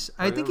 Neves.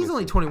 I How think young he's is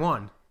only he?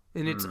 21,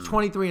 and it's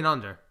 23 and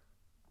under.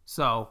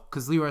 So,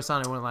 because Leroy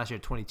Sané won it last year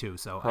at 22,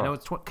 so I know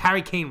it's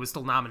Harry Kane was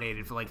still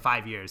nominated for like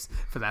 5 years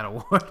for that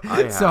award.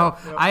 I have. So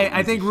Yep. I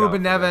Easy think shout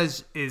Ruben for that.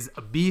 Neves is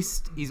a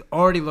beast. He's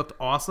already looked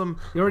awesome.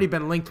 He's already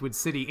been linked with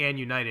City and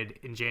United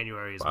in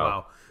January as Wow.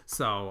 well.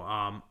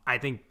 So I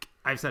think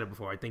I've said it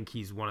before. I think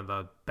he's one of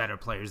the better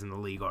players in the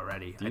league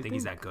already. I think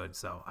he's that good.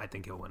 So I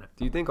think he'll win it.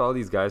 Do you think all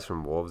these guys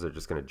from Wolves are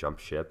just going to jump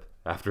ship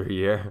after a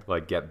year?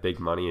 Like get big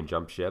money and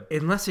jump ship?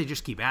 Unless they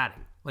just keep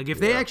adding. Like if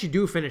they actually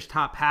do finish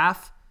top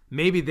half,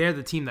 maybe they're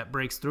the team that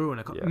breaks through in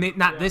a couple. Yeah.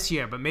 Not this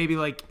year, but maybe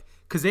like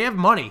because they have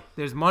money.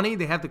 There's money.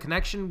 They have the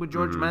connection with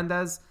George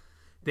Mendes.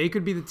 They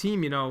could be the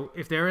team.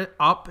 If they're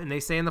up and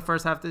they stay in the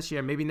first half this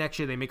year, maybe next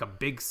year they make a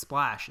big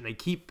splash and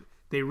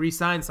they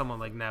re-sign someone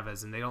like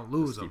Neves and they don't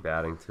lose him. Keep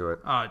adding to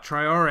it.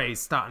 Traore is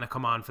starting to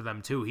come on for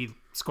them too. He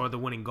scored the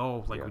winning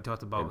goal, like we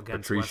talked about And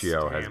against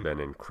Patricio West has Ham. been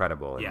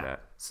incredible in Yeah,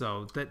 that.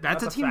 so that's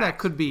That's a a team that fact.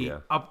 could be Yeah.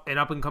 an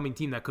up and coming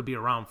team that could be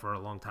around for a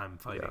long time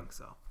fighting. Yeah.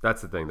 So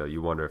That's the thing, though.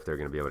 You wonder if they're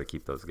going to be able to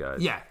keep those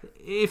guys. yeah,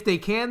 if they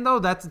can though,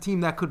 that's a team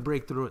that could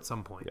break through at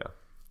some point. Yeah.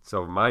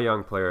 So my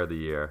young player of the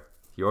year,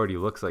 he already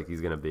looks like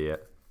he's going to be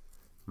it.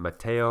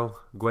 Matteo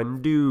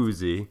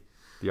Guendouzi,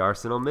 the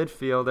Arsenal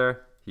midfielder.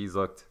 He's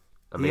looked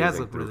He has amazing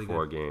looked through really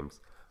 4 good. games.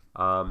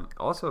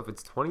 Also, if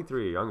it's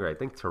 23 or younger, I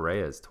think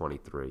Torreira is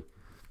 23.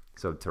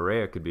 So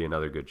Torreira could be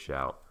another good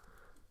shout.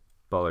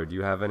 Butler, do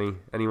you have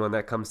anyone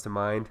that comes to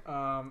mind?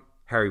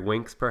 Harry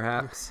Winks,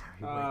 perhaps?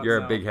 You're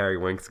a no. big Harry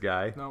Winks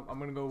guy. No, I'm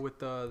gonna go with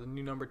the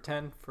new number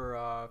 10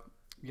 for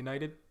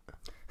United.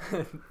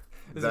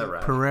 Is that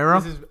right?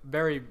 Pereira.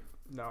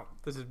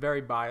 This is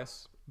very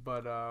biased,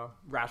 but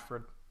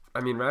Rashford. I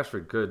mean,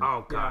 Rashford could.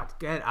 Oh God,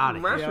 get out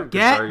of Rashford here! could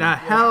Get very- the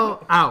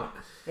hell out!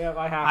 Yeah,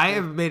 I have. I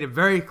have made it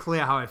very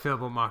clear how I feel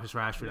about Marcus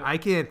Rashford. I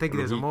can't think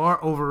there's a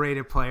more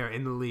overrated player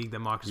in the league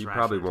than Marcus He Rashford.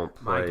 probably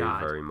won't My play God.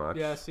 very much.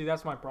 Yeah, see,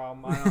 that's my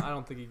problem. I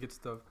don't think he gets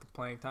the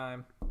playing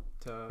time.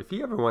 If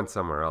he ever went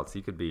somewhere else,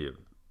 he could be a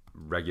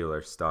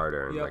regular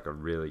starter and Yep. like a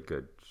really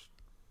good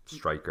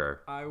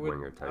striker, I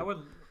winger type.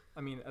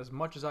 I mean, as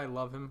much as I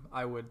love him,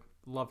 I would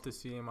love to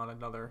see him on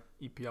another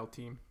EPL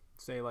team.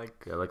 Say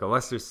like, Yeah, like a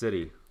Leicester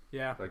City.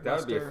 yeah, Like that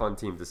would be a Leicester. fun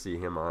team to see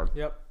him on.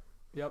 Yep.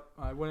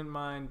 I wouldn't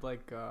mind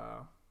like.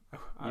 I'd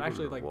Even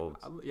actually the like. Wolves.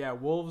 Yeah,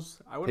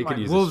 Wolves. I He wouldn't could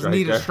mind. use Wolves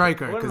need a striker.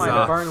 striker I wouldn't because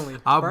mind Burnley.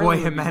 our boy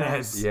Burnley would be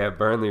Jimenez. Yeah,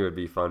 Burnley would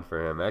be fun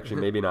for him.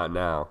 Actually, maybe not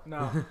now.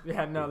 No,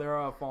 they're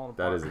all falling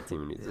That apart. is a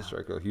team who needs a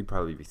striker. He'd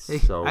probably be Hey,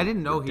 so. I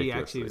didn't know he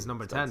ridiculously actually was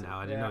number 10 expensive. now.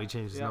 I didn't know he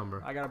changed his Yeah,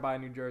 number. I gotta buy a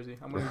new jersey.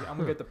 I'm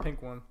gonna get the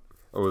pink one.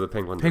 Oh, the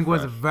pink ones. Pink are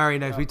was fresh. very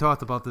nice. We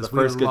talked about this. The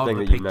first we good love thing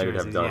the that pink United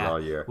have jerseys. done yeah. all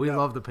year. We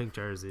love the pink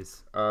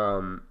jerseys.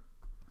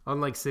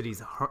 Unlike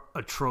City's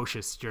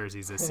atrocious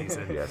jerseys this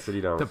season. Yeah,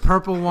 City don't. The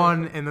purple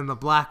one and then the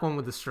black one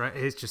with the stripe.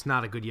 It's just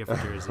not a good year for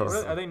jerseys.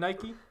 Are they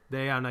Nike?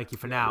 They are Nike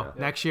for now.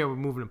 Yeah. Next year we're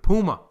moving to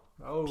Puma.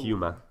 Oh,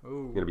 Puma.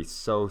 Ooh. Gonna be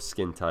so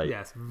skin tight.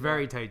 Yes,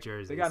 very tight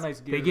jerseys. They got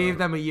nice gear, They gave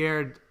though. them a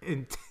year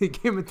and they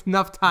gave them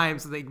enough time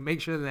so they can make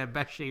sure they're in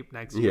best shape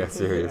next year. Yeah,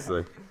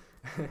 seriously.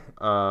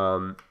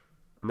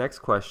 Next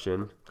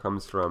question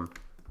comes from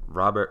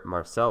Robert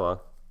Marcella,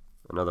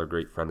 another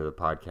great friend of the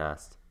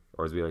podcast,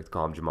 or as we like to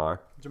call him, Jamar.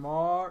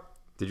 Jamar.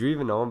 Did you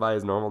even know him by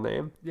his normal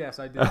name? Yes,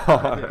 I did.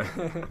 I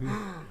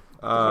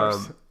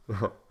did.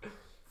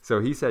 So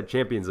he said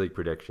Champions League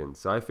predictions.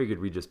 So I figured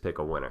we'd just pick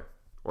a winner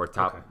or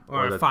top Okay.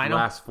 Or a the final?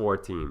 last 4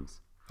 teams.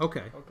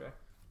 Okay. Okay.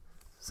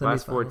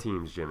 Last 4 Semifinal.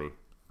 teams, Jimmy.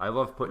 I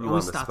love putting you on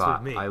Always the starts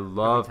spot. with me I every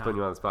love time. putting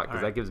you on the spot because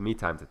All right. that gives me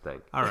time to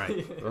think. All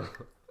right.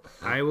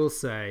 I will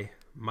say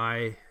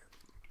my.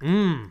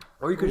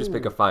 Or you could just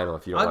pick a final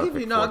if you don't I'll want give to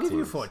you pick no. 4 I'll give you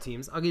teams. 4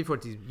 teams. I'll give you 4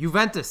 teams.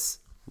 Juventus,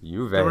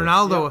 Juve. the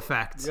Ronaldo Yep.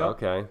 effect, Yep.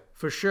 Okay.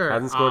 for sure.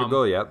 Hasn't scored a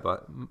goal yet,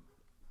 but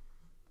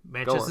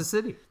Manchester on.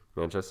 City.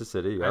 Manchester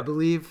City. I Yep.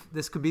 believe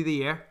this could be the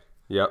year.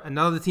 Yep.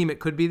 Another team it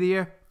could be the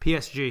year.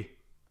 PSG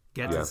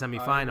gets Yeah. the I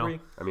semifinal. agree.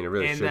 I mean, it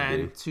really And should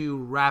then be. to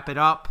wrap it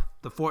up,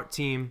 the 4th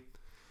team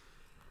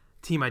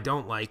I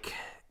don't like,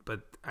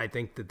 but I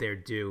think that they're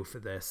due for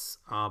this.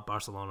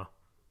 Barcelona.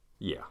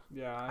 Yeah.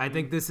 Yeah. I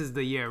think this is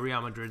the year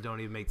Real Madrid don't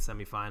even make the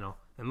semifinal.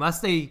 Unless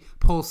they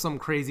pull some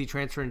crazy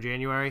transfer in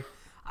January,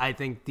 I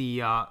think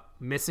the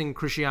missing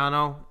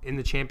Cristiano in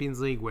the Champions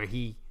League where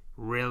he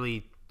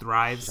really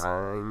thrives.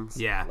 Shines.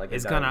 Yeah, like a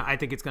it's diamond. I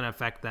think it's gonna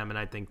affect them, and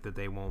I think that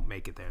they won't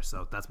make it there.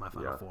 So that's my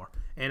final Yeah. 4.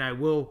 And I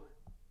will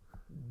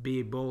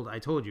be bold. I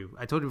told you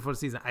before the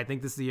season. I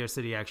think this is the year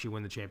City actually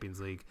win the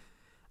Champions League.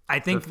 I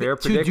think fair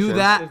that to do prediction.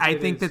 that, I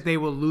It think is. that they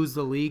will lose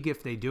the league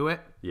if they do it.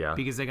 Yeah.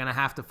 because they're gonna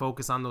have to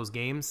focus on those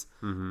games.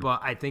 Mm-hmm.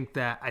 But I think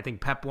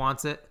Pep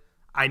wants it.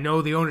 I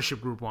know the ownership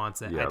group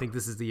wants it. I Yep. think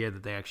this is the year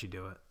that they actually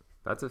do it.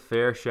 That's a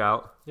fair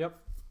shout. Yep.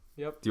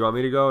 Do you want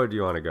me to go or do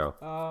you want to go?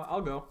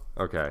 I'll go.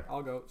 Okay.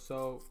 I'll go.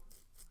 So,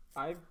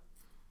 I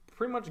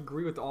pretty much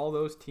agree with all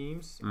those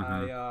teams.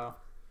 Mm-hmm.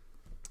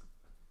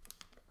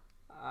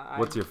 I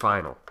What's your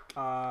final?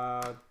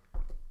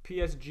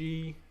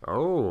 PSG.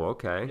 Oh,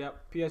 okay.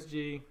 Yep,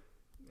 PSG,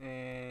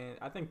 and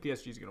I think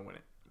PSG is gonna win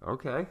it.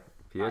 Okay.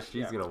 PSG's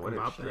yeah. going to win it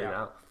Mbappe. straight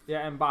out.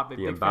 Yeah, Mbappe. The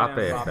big fan of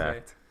Mbappe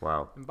effect.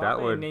 Wow. Mbappe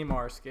That would. and Neymar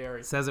are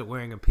scary. Says it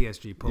wearing a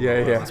PSG polo. Yeah,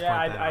 yeah. Let's Yeah,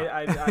 point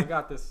that out. I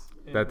got this.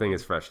 That thing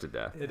is fresh to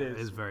death. It It is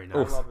is. very I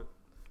nice. love it.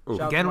 Oof.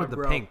 Shout out to Again my with the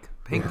bro. pink.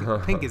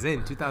 Pink is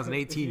in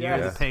 2018 year of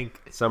Yes. the pink.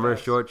 Summer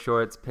Yes. short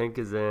shorts. Pink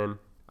is in.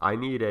 I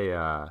need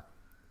a.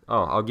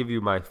 I'll give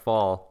you my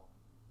fall.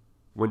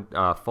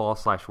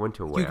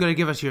 Fall/winter wear. You're gonna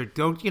give us your.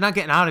 You're not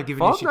getting out of giving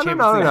Fall? us your No.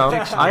 Champions League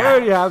prediction. I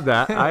already have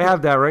that. I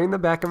have that right in the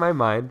back of my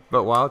mind.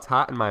 But while it's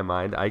hot in my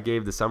mind, I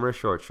gave the summer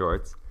short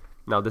shorts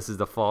Now, this is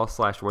the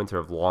fall/winter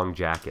of long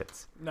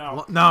jackets.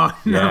 No. No,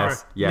 never.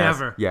 Yes,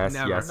 Never. yes,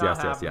 never. yes, Not yes, yes,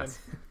 happening. yes.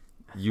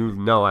 You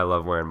know I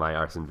love wearing my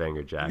Arsene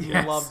Wenger jacket. He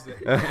Yes. loves it.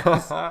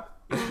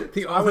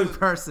 The only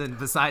person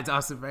besides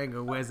Arsene Wenger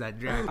who wears that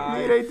jacket.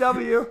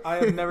 AW. I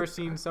have never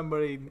seen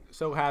somebody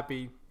so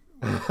happy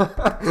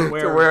To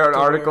wear an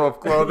article of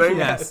clothing?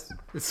 Yes.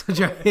 It's such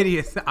a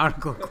hideous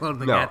article of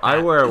clothing. No, at I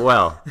that. wear it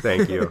well.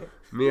 Thank you.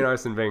 Me and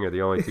Arsene Wenger are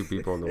the only two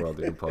people in the world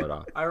who can pull it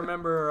off. I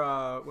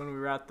remember when we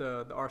were at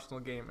the Arsenal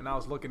game, and I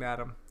was looking at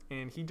him,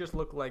 and he just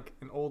looked like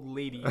an old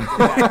lady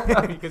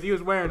because he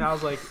was wearing. I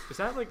was like, "Is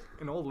that like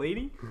an old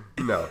lady?"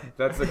 No,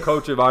 that's the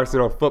coach of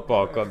Arsenal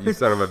Football Club, you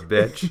son of a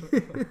bitch.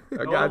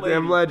 A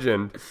goddamn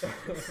legend.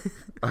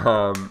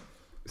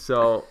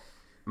 So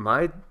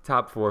my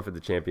top 4 for the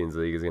Champions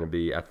League is going to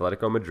be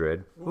Atletico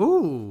Madrid,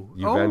 Ooh.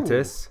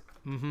 Juventus,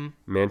 Mm-hmm.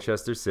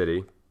 Manchester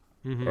City,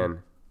 and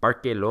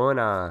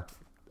Barcelona.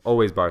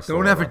 Always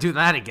Barcelona. Don't ever do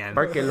that again.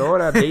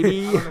 Barcelona,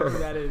 baby. I don't know who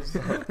that is. I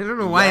don't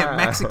know why Yeah. a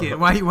Mexican.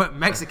 Why you want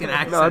Mexican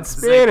accent? No, it's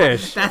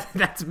Spanish.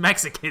 That's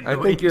Mexican. I the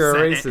way think you you're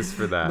a said it. racist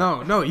for that.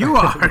 No, you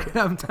are.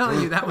 I'm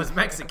telling you, that was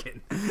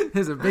Mexican.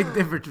 There's a big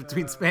difference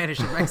between Spanish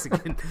and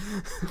Mexican.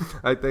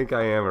 I think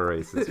I am a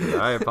racist for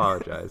that. I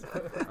apologize.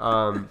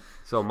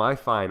 So my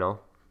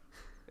final,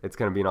 it's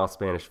going to be an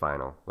all-Spanish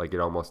final, like it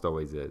almost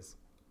always is.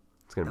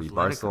 It's going to be Atletico-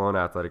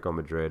 Barcelona, Atletico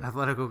Madrid,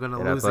 Atletico gonna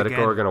and lose Atletico again.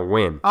 are going to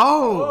win.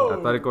 Oh,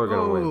 Atletico are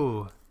going to win.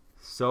 oh.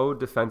 So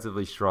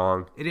defensively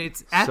strong.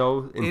 It's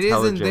So It is in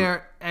intelligent.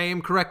 their. I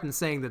am correct in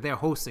saying that they're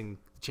hosting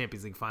the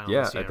Champions League final.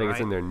 Yeah, this year, I think right? it's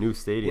in their new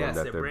stadium yes,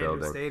 that their they're brand new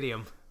building.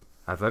 stadium.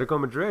 Atletico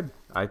Madrid,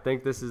 I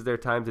think this is their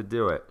time to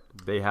do it.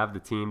 They have the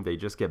team. They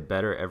just get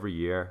better every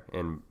year.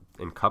 And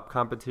in cup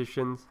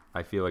competitions,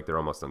 I feel like they're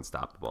almost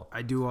unstoppable.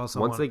 I do also.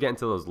 Once want, they get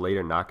into those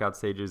later knockout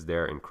stages,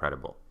 they're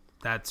incredible.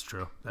 That's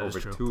true. That is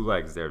Over true. 2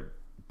 legs, they're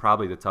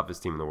probably the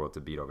toughest team in the world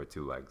to beat over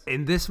 2 legs.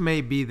 And this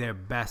may be their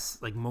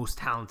best, like most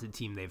talented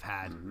team they've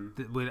had.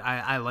 Mm-hmm.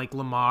 I like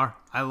Lamar.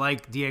 I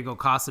like Diego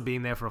Costa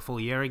being there for a full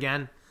year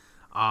again.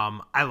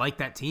 I like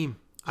that team.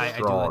 I do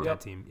like Strong.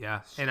 that team.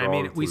 Yeah, and I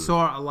mean Strong we team.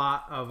 saw a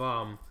lot of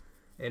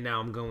and now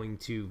I'm going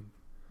to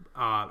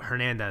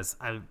Hernandez.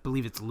 I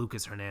believe it's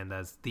Lucas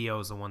Hernandez.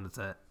 Theo's the one that's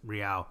at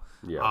Real.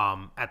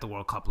 Yeah. At the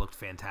World Cup looked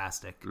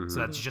fantastic. So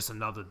that's just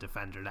another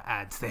defender to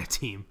add to their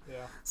team.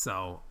 Yeah.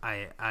 So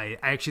I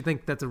actually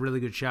think that's a really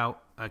good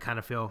shout. I kind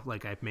of feel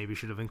like I maybe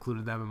should have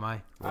included them in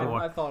my I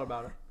 4. thought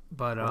about it.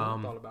 But I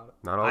thought about it.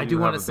 Not all I you do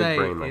have want a to big say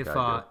brain like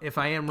I do. if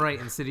I am right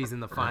and City's in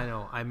the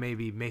final, I may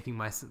be making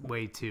my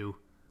way to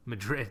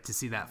Madrid to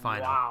see that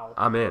final. Wow.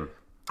 I'm in.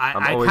 I'm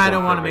I always kind in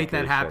of for want to a make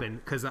that vacation.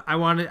 happen because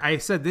I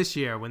said this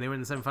year when they were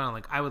in the semifinal,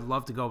 like I would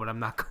love to go, but I'm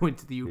not going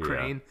to the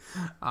Ukraine.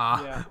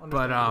 Yeah,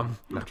 But understandable.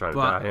 Not trying to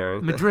but die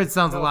here. Madrid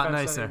sounds a No lot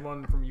offense to nicer.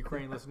 anyone from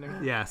Ukraine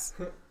listening. Yes.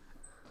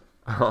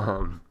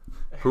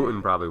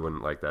 Putin probably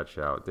wouldn't like that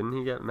shout. Didn't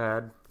he get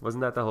mad?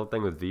 Wasn't that the whole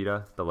thing with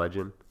Vita, the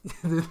legend?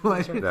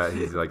 That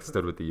he's like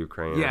stood with the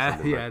Ukraine or yeah,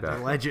 something yeah, like the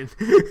that.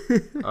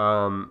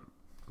 legend.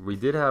 We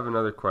did have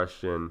another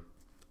question,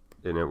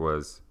 and it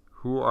was,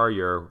 who are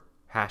your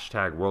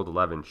hashtag World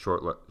 11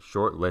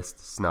 short list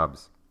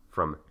snubs?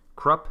 From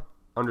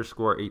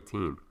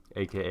Krupp_18,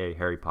 a.k.a.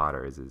 Harry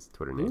Potter is his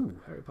Twitter name.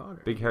 Harry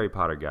Potter. Big Harry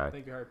Potter guy.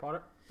 Thank you, Harry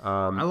Potter.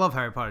 I love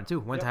Harry Potter too.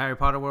 Went to Harry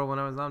Potter World when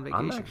I was on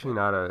vacation. I'm actually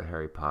not a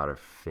Harry Potter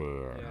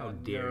fan. Yeah, How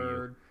dare you?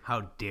 nerd.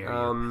 How dare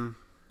you?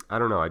 I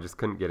don't know. I just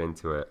couldn't get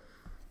into it.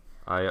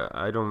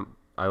 I don't.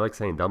 I like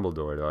saying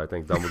Dumbledore though. I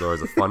think Dumbledore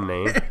is a fun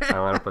name. I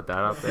want to put that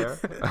out there.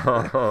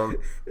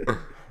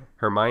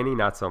 Hermione,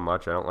 not so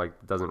much. I don't like.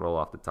 Doesn't roll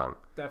off the tongue.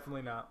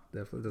 Definitely not.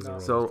 Definitely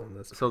doesn't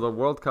No. So the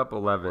World Cup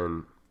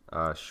 11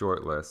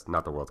 short list,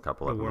 not the World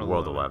Cup 11, the World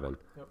World 11. 11.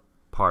 Yep.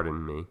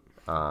 Pardon me.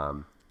 I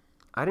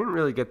didn't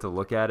really get to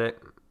look at it.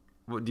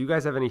 Do you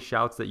guys have any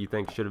shouts that you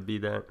think should be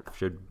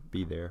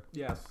there?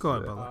 Yes. Go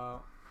ahead, Butler.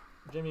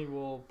 Jimmy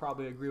will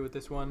probably agree with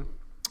this one.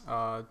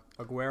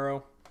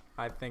 Aguero,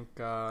 I think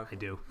I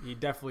do. he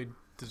definitely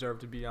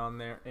deserved to be on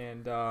there,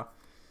 and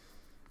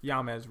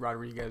James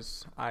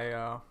Rodriguez.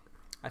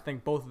 I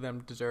think both of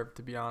them deserve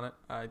to be on it.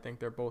 I think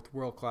they're both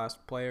world class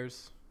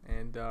players,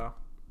 and I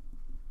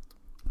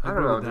don't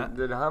agree know. with that.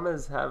 Did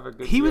James have a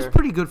good He year? was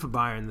pretty good for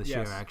Bayern this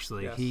Yes, year,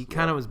 actually. yes. He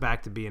kind of was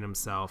back to being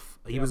himself.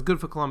 He Yeah. was good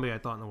for Colombia, I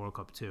thought, in the World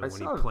Cup, too, I when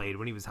saw- he played,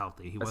 when he was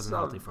healthy. He wasn't saw-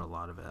 healthy for a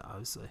lot of it,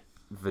 obviously.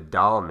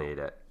 Vidal made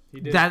it. he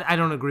did. That I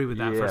don't agree with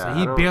that. Yeah, First, I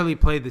he don't- barely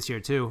played this year,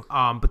 too.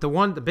 But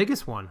the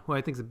biggest one, who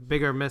I think is a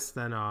bigger miss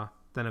than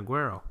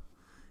Aguero,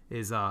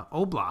 is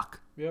Oblak.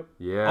 Yep.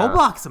 Yeah.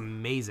 Oblak's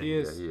amazing. He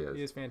is. he is.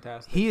 He is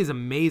fantastic. He is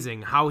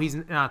amazing. How he's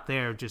not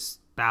there just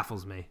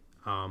baffles me.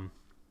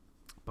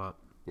 But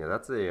Yeah,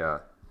 that's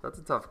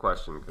a tough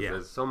question because Yeah.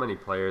 there's so many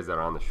players that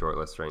are on the short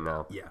list right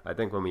now. Yeah. I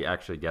think when we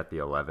actually get the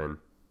 11,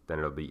 then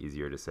it'll be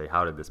easier to say,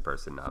 how did this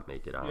person not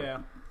make it on? Yeah.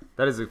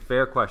 That is a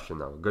fair question,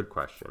 though. A good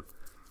question.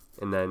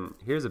 And then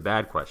here's a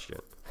bad question.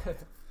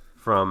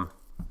 From,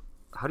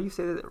 how do you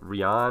say that?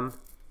 Rian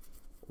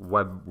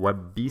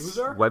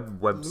Loser?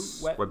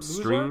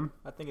 Webstream.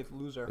 I think it's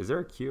loser. Is there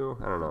a Q?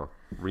 I don't know.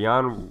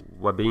 Rian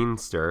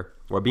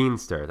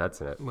Webinster,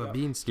 that's it.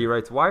 He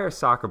writes, why are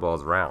soccer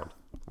balls round?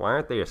 Why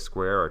aren't they a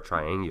square or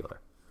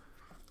triangular?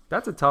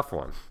 That's a tough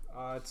one.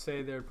 I'd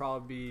say there'd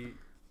probably be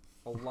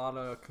a lot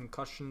of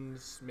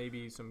concussions,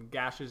 maybe some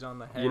gashes on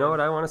the head. You know what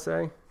I want to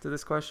say to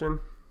this question?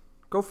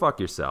 Go fuck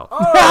yourself. We're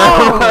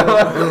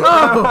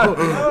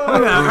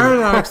gonna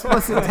earn our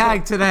explicit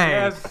tag today.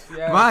 Yes.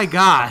 My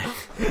God.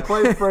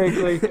 Quite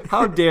frankly,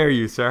 how dare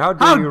you, sir? How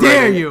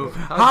dare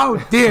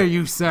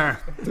you, sir?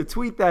 To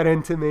tweet that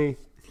into me?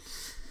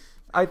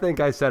 I think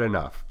I said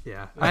enough.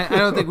 Yeah. I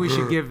don't think we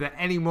should give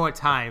any more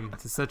time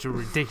to such a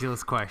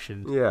ridiculous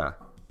question. Yeah.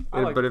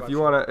 I like But the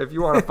if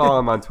you wanna follow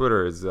him on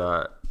Twitter, his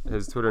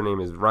Twitter name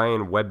is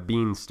Ryan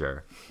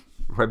Webbeanster.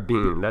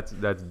 Webbean.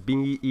 That's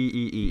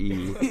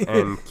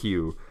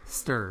BEEEENQ.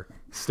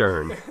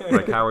 Stern,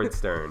 like Howard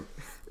Stern.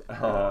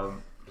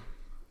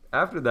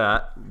 After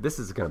that, this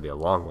is going to be a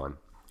long one.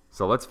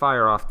 So let's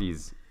fire off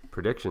these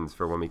predictions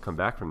for when we come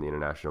back from the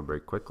international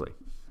break quickly.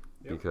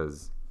 Yep.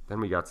 Because then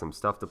we got some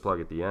stuff to plug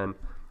at the end.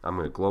 I'm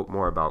going to gloat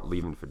more about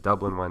leaving for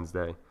Dublin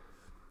Wednesday.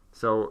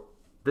 So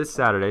this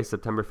Saturday,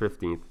 September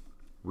 15th,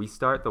 we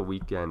start the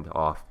weekend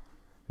off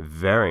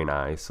very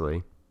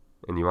nicely.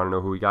 And you want to know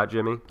who we got,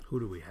 Jimmy?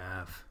 Who do we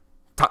have?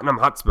 Tottenham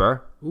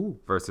Hotspur Ooh.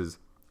 versus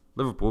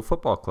Liverpool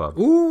Football Club.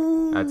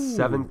 Ooh. At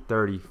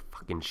 7:30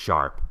 fucking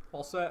sharp.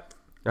 All set.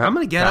 I'm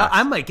going to get up. Fast.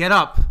 I might get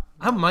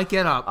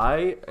up.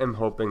 I am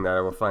hoping that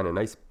I will find a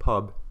nice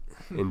pub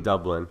in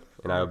Dublin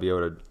and I will be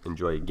able to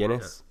enjoy a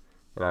Guinness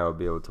and I will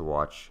be able to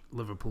watch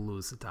Liverpool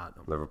lose to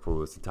Tottenham. Liverpool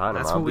lose to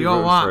Tottenham. That's I'll what be we all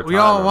rooting want. for We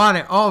all Tottenham. want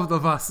it. All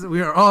of us.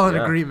 We are all in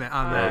Yeah. agreement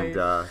on that. And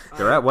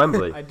they're at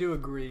Wembley. I do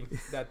agree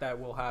that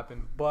will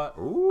happen, but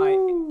Ooh.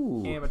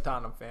 I am a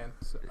Tottenham fan.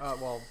 So,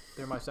 well,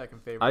 they're my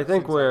second favorite. I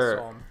think since I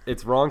saw 'em.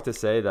 it's wrong to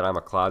say that I'm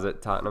a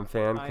closet Tottenham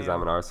fan because I am.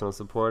 I'm an Arsenal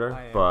supporter,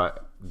 I am.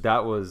 but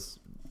that was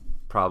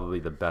probably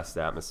the best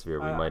atmosphere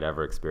we might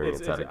ever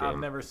experience at a I've game.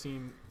 never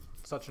seen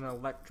such an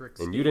electric.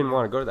 And you didn't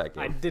want to go to that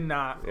I game. did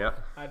not. Yeah.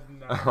 I did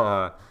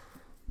not.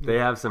 They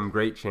have some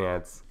great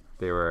chants.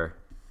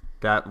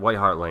 That White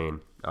Hart Lane.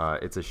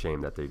 It's a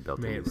shame that they built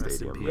May a it new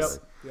rest in stadium. peace.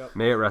 Yep.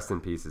 May it rest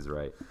in peace is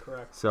right.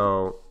 Correct.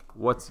 So,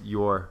 what's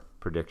your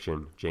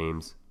prediction,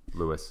 James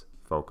Lewis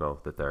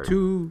Foco the third?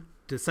 2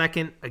 to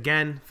second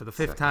again for the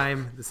fifth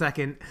time. The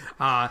second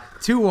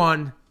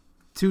 2-1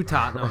 to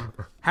Tottenham.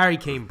 Harry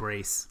Kane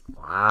brace.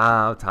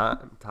 Wow,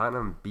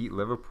 Tottenham beat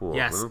Liverpool.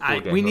 Yes, Liverpool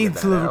getting we rid need of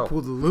that L.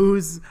 Liverpool to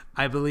lose.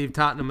 I believe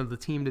Tottenham are the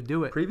team to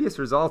do it. Previous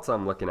results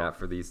I'm looking at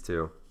for these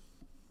two: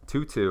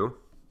 2-2,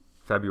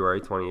 February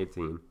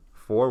 2018.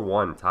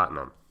 4-1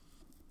 Tottenham,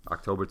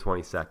 October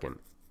 22nd,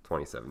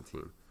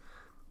 2017.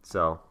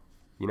 So,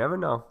 you never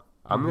know.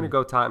 I'm going to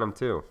go Tottenham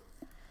too.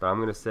 But I'm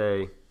going to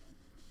say,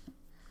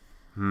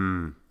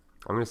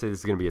 this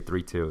is going to be a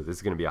 3-2. This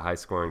is going to be a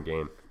high-scoring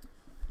game.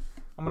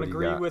 I'm going to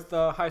What do you agree got?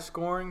 with high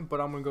scoring, but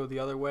I'm going to go the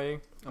other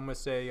way. I'm going to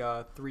say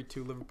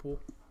 3-2 Liverpool.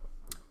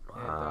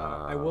 And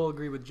I will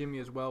agree with Jimmy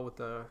as well with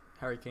the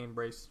Harry Kane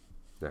brace.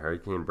 The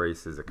Hurricane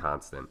brace is a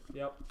constant.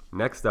 Yep.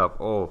 Next up,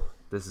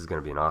 this is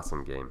going to be an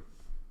awesome game.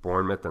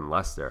 Bournemouth and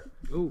Leicester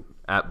Ooh.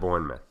 at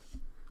Bournemouth.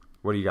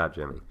 What do you got,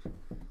 Jimmy?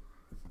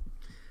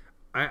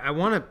 I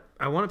want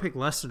to pick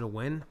Leicester to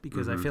win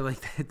because I feel like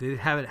they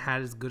haven't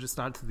had as good a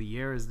start to the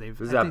year as they've.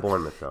 This is at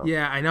Bournemouth, though.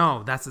 Yeah, I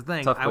know. That's the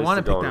thing. Tough I place want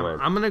to to go pick and them.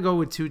 win. I'm gonna go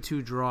with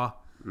 2-2 draw.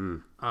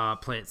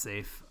 Play it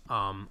safe.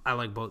 I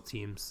like both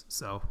teams,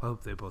 so I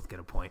hope they both get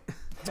a point.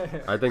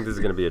 I think this is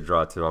going to be a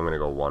draw, too. I'm going to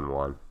go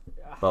 1-1.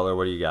 Butler,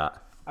 what do you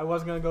got? I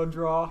was going to go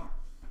draw,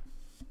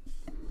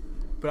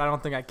 but I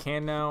don't think I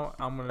can now.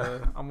 I'm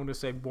gonna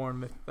say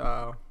Bournemouth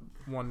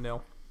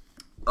 1-0.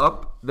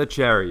 Up the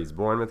cherries.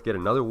 Bournemouth get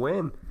another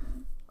win.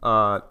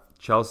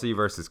 Chelsea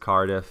versus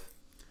Cardiff.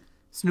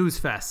 Snooze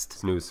fest.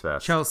 Snooze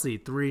fest. Chelsea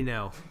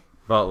 3-0.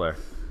 Butler.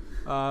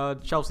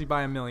 Chelsea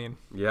by 1 million.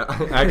 Yeah,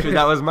 actually,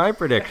 that was my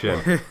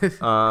prediction.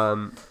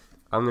 I'm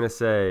going to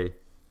say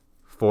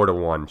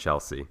 4-1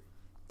 Chelsea.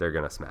 They're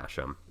going to smash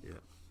them. Yeah.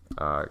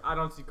 I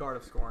don't see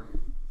Cardiff scoring.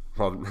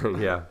 Well,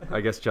 yeah,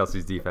 I guess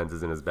Chelsea's defense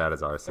isn't as bad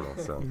as Arsenal,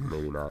 so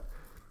maybe not.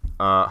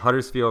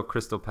 Huddersfield,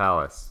 Crystal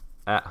Palace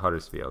at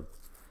Huddersfield.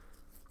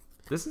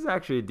 This is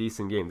actually a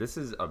decent game. This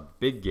is a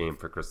big game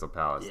for Crystal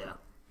Palace. Yeah.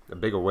 A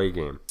big away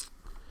game.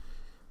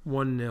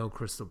 1-0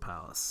 Crystal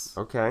Palace.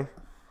 Okay.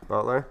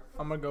 Butler?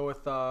 I'm gonna go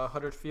with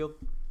Huddersfield.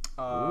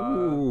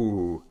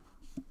 Ooh.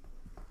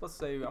 Let's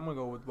say I'm gonna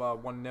go with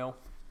 1-0.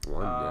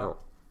 1-0.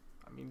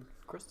 I mean,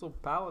 Crystal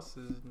Palace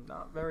is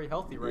not very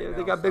healthy right now. Yeah,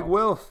 they got Big so-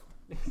 Wilf.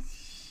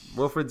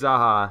 Wilfred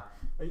Zaha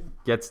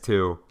gets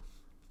 2.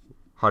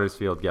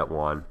 Huddersfield get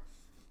 1.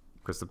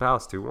 Crystal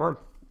Palace 2-1.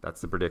 That's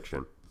the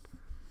prediction.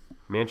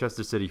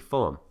 Manchester City,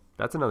 Fulham.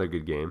 That's another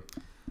good game.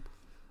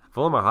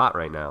 Fulham are hot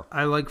right now.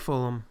 I like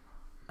Fulham.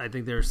 I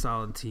think they're a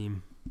solid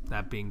team.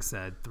 That being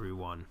said,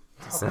 3-1.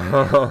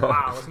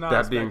 Wow, I was not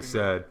That being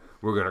expecting said,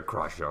 we're going to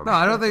crush them. No,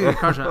 I don't think they're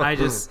crushing. I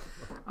just,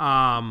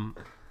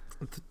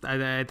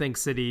 I think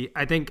City.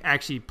 I think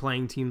actually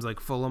playing teams like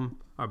Fulham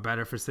are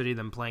better for City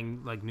than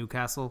playing like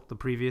Newcastle the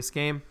previous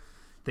game.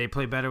 They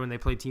play better when they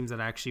play teams that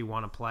actually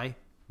want to play.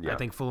 Yeah. I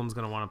think Fulham's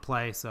going to want to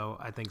play, so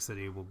I think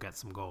City will get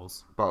some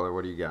goals. Butler,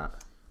 what do you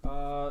got?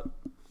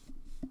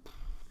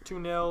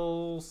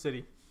 2-0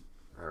 City.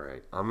 All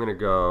right. I'm going to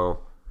go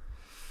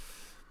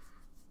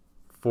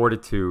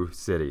 4-2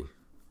 City.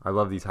 I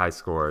love these high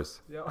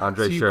scores. Yep.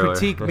 Andre So you Schürrle.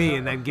 critique me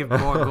and then give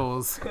more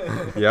goals.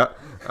 Yeah.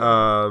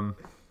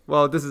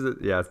 Well, this is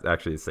it's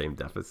actually the same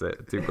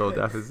deficit, 2-goal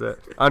deficit.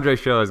 Andre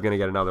Schürrle is going to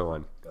get another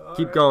one.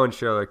 Keep going,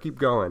 Schürrle. Keep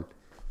going.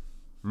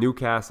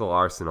 Newcastle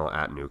Arsenal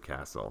at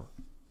Newcastle.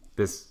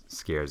 This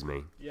scares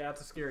me. Yeah,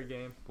 it's a scary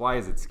game. Why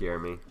does it scare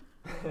me?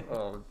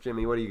 Oh,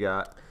 Jimmy, what do you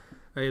got?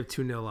 I have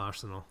 2-0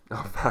 Arsenal.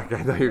 Oh, fuck.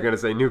 I thought you were going to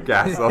say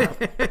Newcastle.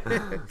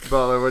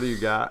 Butler, what do you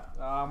got?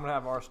 I'm going to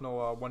have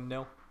Arsenal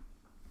 1-0.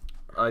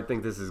 I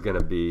think this is going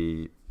to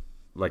be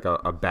like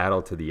a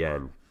battle to the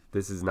end.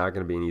 This is not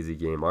going to be an easy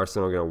game.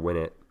 Arsenal are going to win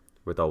it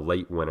with a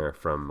late winner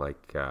from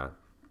like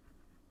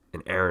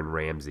an Aaron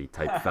Ramsey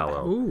type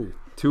fellow. Ooh.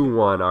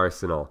 2-1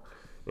 Arsenal.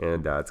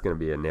 And it's going to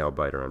be a nail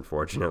biter,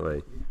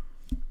 unfortunately.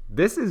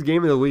 This is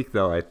game of the week,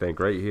 though, I think,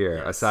 right here.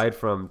 Yes. Aside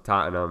from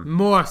Tottenham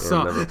More and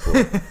so.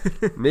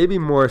 Liverpool. Maybe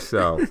more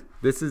so.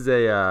 This is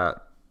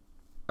a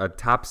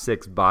top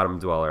 6 bottom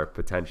dweller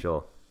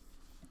potential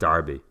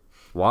derby.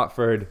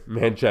 Watford,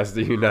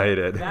 Manchester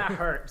United. That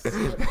hurts.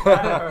 That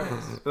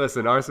hurts.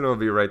 Listen, Arsenal will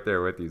be right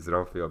there with you, so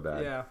don't feel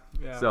bad.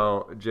 Yeah.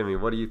 So, Jimmy,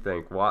 what do you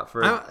think?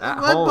 Watford Let at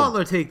home.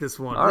 Butler take this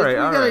one. All right, we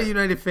all got right. a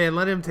United fan.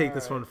 Let him take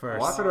this one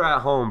first. Watford are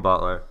at home,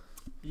 Butler.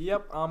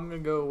 Yep, I'm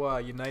going to go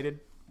United.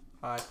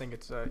 I think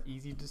it's an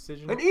easy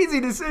decision. An easy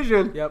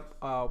decision. Yep,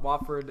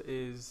 Watford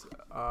is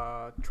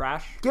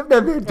trash. Give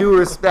them their due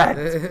respect.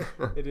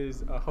 It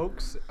is a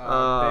hoax. They Oh.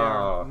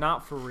 are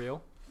not for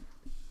real.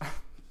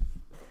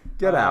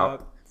 Get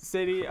out.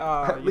 City.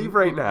 Leave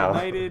right now.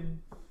 United,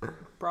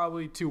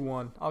 probably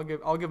 2-1. I'll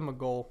give them a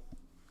goal.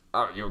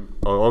 I'll give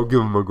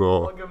him a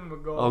goal. I'll give them a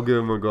goal. I'll give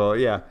him a goal.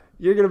 Yeah.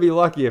 You're going to be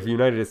lucky if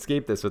United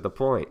escape this with a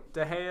point.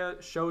 De Gea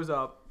shows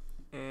up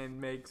and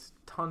makes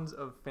tons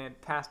of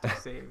fantastic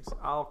saves.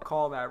 I'll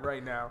call that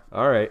right now.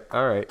 All right.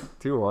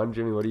 2-1.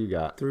 Jimmy, what do you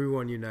got?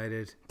 3-1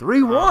 United.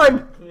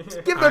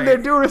 3-1. Give them their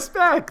due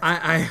respect.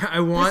 I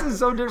want This is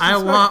so I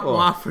disrespectful. want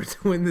Watford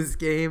to win this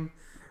game,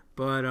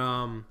 but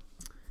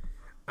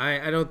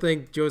I don't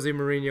think Jose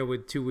Mourinho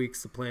with 2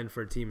 weeks to plan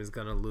for a team is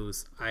gonna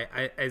lose.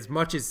 I as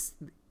much as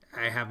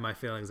I have my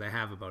feelings I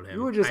have about him.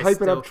 You were just I hyping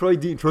still- up Troy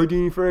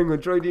Deeney for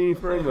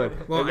England.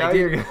 Well, And now I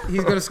you're did,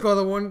 he's gonna score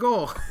the one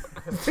goal.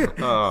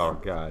 Oh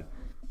God,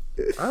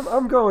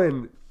 I'm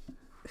going.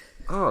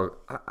 Oh,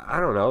 I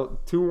don't know.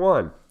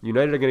 2-1.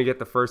 United are going to get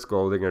the first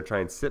goal. They're going to try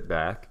and sit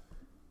back,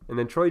 and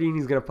then Troy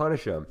Deeney's going to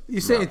punish them. You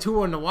saying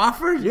 2-1 to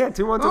Watford? Yeah,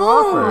 2-1 to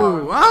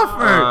Oh, Watford.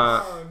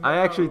 Watford. I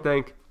actually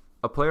think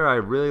a player I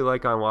really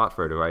like on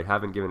Watford, who I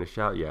haven't given a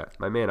shout yet,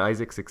 my man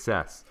Isaac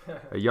Success,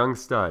 a young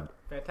stud.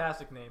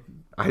 Fantastic name.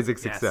 Isaac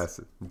Yes. Success,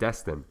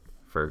 destined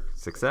for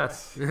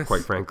success,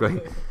 quite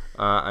frankly.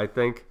 I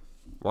think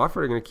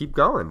Watford are going to keep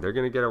going. They're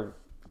going to get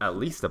at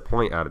least a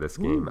point out of this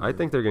game. I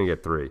think they're going to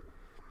get 3.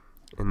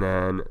 And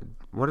then,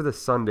 what are the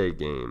Sunday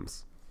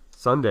games?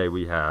 Sunday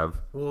we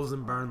have Wolves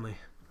and Burnley.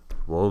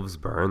 Wolves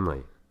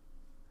Burnley.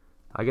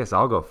 I guess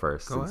I'll go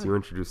first Go since ahead. you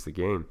introduced the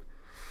game.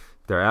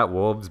 They're at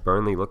Wolves.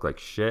 Burnley look like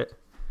shit.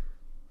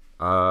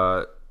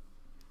 2-0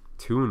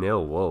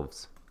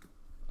 Wolves.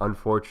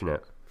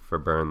 Unfortunate for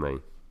Burnley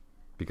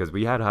because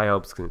we had high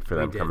hopes for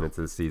them did. coming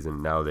into the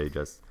season. Now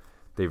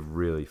they've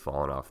really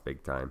fallen off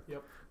big time.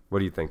 Yep. What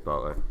do you think,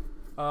 Butler?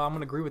 I'm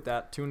gonna agree with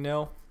that.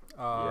 2-0.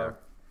 Yeah.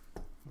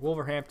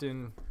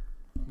 Wolverhampton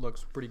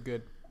looks pretty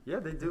good. Yeah,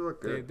 they do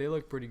look They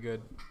look pretty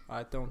good.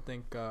 I don't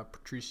think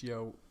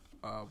Patricio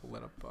will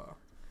let up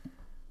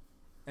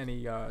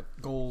any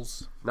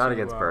goals. Not to,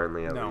 against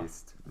Burnley, at no.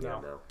 least. No.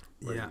 Yeah, no.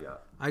 What do Yeah. you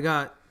got? I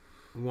got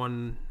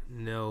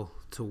 1-0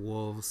 to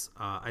Wolves.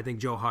 I think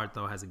Joe Hart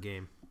though has a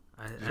game.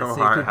 I Joe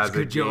say Hart has a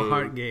good Joe game.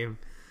 Hart game.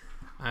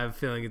 I have a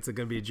feeling it's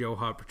going to be a Joe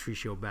Hart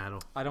Patricio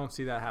battle. I don't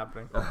see that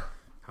happening.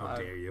 How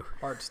dare you?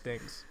 Heart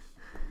stinks.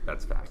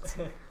 That's facts.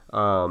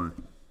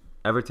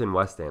 Everton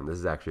West Ham. This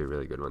is actually a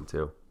really good one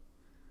too.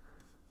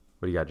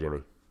 What do you got, Jimmy?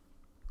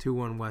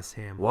 2-1 West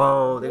Ham.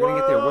 Whoa, they're gonna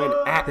get their win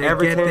at They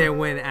Everton. get their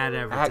win at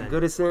Everton. At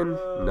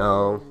Goodison?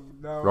 No.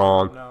 No,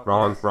 Wrong. no.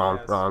 Wrong. Yes, Wrong.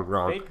 yes. Wrong.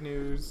 Wrong. Fake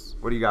news.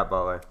 What do you got,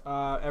 Butler?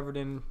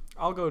 Everton.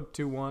 I'll go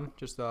 2-1.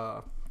 Just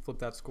flip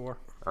that score.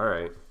 All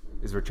right.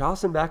 Is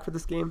Richarlison back for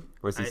this game,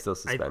 or is he I- still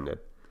suspended?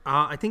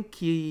 I think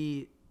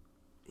he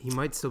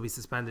might still be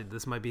suspended.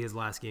 This might be his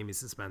last game he's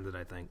suspended,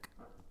 I think.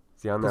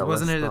 Is he on that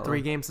Wasn't list, it a Butler?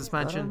 3-game Not on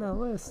suspension? that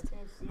list.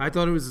 I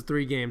thought it was a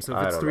 3-game, so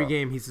I if it's don't know.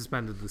 3-game, he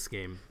suspended this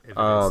game. If it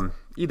is.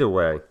 Either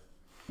way,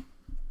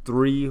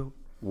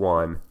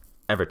 3-1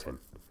 Everton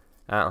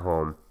at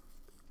home.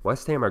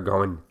 West Ham are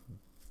going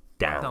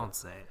down. Don't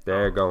say it.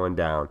 They're going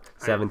down.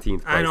 17th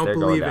place. I don't They're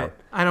going believe down. it.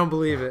 I don't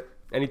believe it.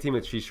 Any team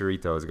with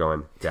Chicharito is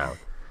going down.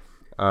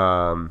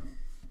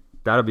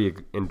 That'll be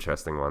an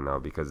interesting one though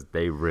because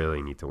they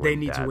really need to win. They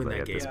need to win badly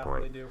that at game. this Yeah,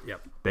 point. they do.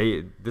 Yep.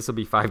 This will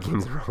be 5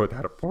 games in a row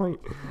without a point.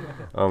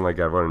 Oh my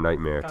God, what a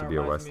nightmare to Kind be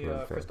a of West reminds me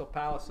Ham of fan. Crystal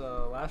Palace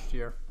last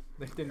year.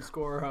 They didn't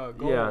score a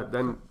goal. Yeah,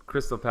 then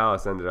Crystal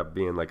Palace ended up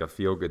being like a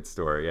feel-good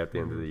story at the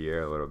end of the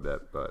year a little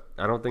bit, but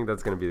I don't think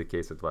that's going to be the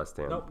case with West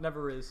Ham. Nope,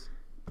 never is.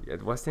 Yeah,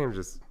 West Ham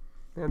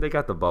they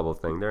got the bubble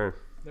thing.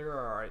 They're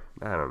all right.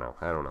 I don't know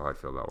how I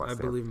feel about West I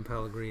Ham. believe in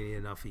Pellegrini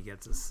enough. He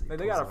gets us.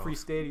 They got a free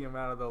stadium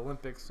out of the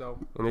Olympics, so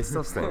And they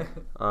still stink.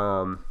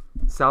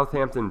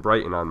 Southampton,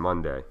 Brighton on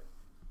Monday.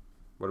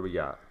 What do we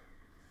got?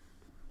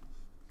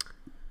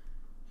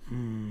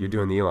 You're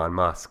doing the Elon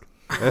Musk.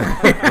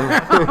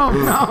 Oh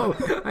no,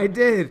 I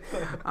did.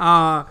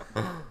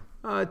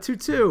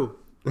 2-2.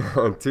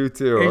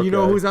 2-2. And you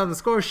know okay. who's on the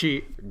score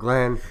sheet?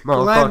 Glenn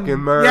motherfucking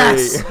Murray.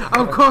 Yes,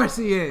 of course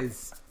he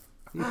is.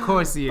 Of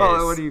course he is.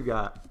 Oh, what do you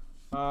got?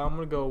 I'm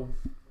gonna go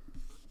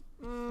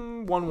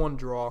 1-1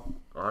 draw.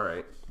 All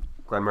right.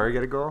 Glenn Murray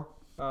get a goal?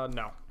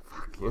 No.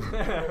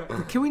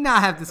 Can we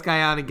not have this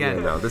guy on Yeah,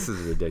 again? no, this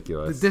is The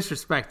ridiculous.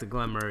 disrespect to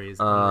Glenn Murray is.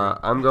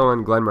 I'm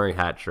going Glenn Murray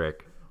hat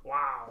trick.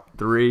 Wow.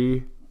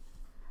 3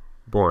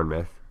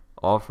 Bournemouth.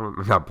 All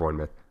from not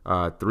Bournemouth.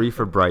 3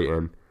 for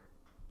Brighton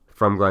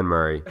from Glenn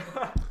Murray.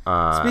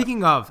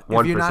 Speaking of,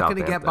 one if you're for not going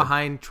to get Southampton.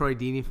 behind Troy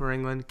Deeney for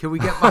England, can we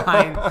get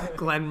behind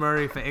Glenn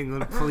Murray for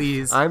England,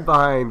 please? I'm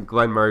behind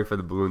Glenn Murray for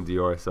the Balloon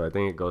Dior, so I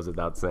think it goes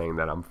without saying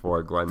that I'm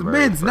for Glenn The Murray.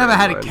 man's for never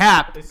had a England.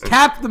 cap.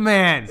 Cap the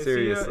man.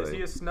 Seriously. Is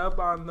he a snub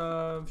on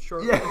the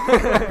short?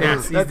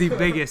 Yes, he's the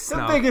biggest The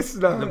snub. biggest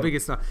snub. The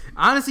biggest snub.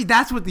 Honestly,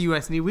 that's what the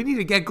U.S. need. We need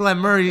to get Glenn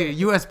Murray a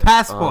U.S.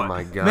 passport. Oh,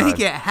 my God. Make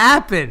it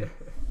happen.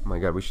 Oh my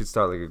God, we should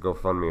start like a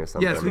GoFundMe or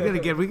something. Yes, we're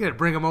gonna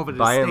bring him over to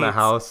Buy the him States. a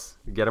house,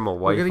 get him a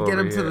wife. We're gonna get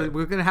over him to here.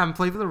 we're gonna have him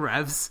play for the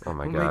Revs. Oh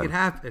my we'll God. make it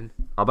happen.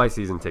 I'll buy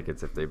season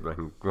tickets if they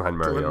bring Glenn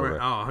Murray Glenn over. Murray,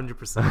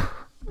 100%.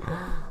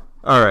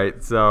 All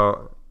right,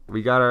 so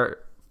we got our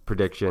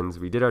predictions.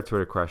 We did our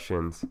Twitter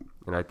questions,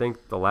 and I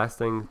think the last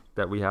thing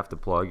that we have to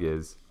plug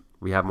is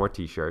we have more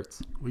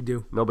T-shirts. We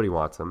do. Nobody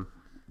wants them,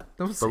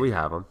 Don't but we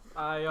have them.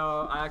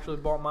 I actually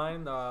bought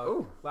mine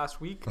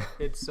last week.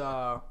 It's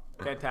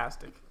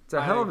fantastic. It's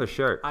a hell of a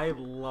shirt. I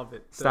love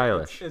it.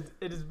 Stylish.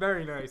 It is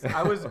very nice.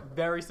 I was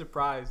very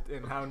surprised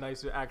in how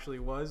nice it actually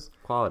was.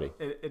 Quality.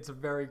 It's a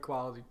very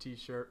quality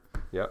T-shirt.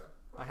 Yep.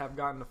 I have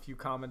gotten a few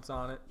comments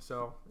on it,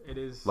 so it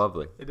is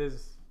Lovely. It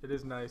is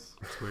nice.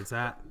 That's where it's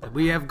at.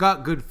 We have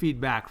got good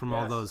feedback from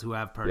all Yes. those who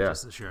have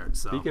purchased the shirt.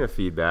 So Speaking of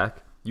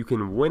feedback, you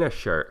can win a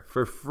shirt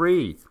for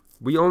free.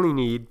 We only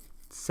need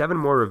 7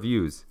 more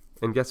reviews.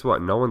 And guess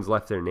what? No one's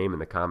left their name in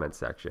the comments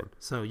section.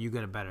 So you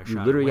get a better You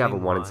shot. literally at have a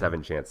winning 1 in one.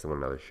 7 chance to win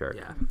another shirt.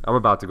 Yeah. I'm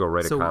about to go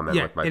write So a comment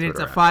yeah, with my and Twitter it's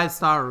a at.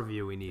 5-star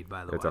review we need,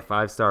 by the It's way. a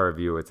 5-star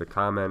review. It's a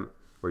comment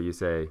where you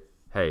say,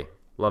 "Hey,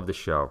 love the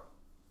show.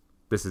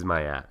 This is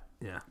my at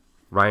Yeah.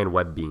 Ryan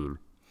Webbean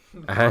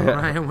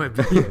Ryan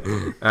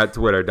Webby. at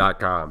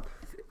twitter.com."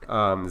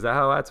 Is that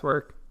how ads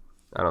work?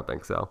 I don't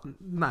think so.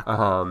 Not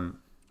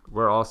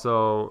We're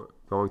also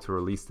going to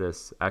release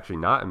this. Actually,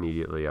 not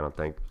immediately. I don't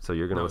think. So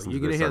you're going to no, listen you're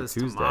to gonna this hear on this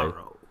Tuesday.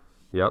 tomorrow.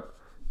 Yep.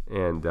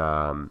 And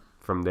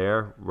from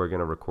there, we're going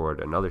to record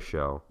another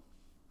show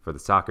for the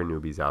soccer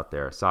newbies out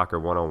there. Soccer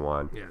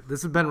 101. Yeah,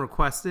 this has been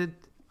requested.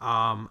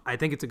 I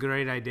think it's a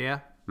great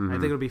idea. I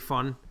think it'll be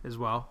fun as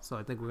well. So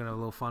I think we're gonna have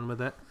a little fun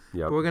with it.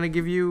 Yep. But we're gonna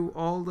give you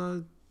all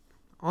the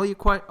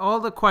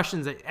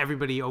questions that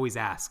everybody always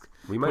asks.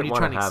 We when might you're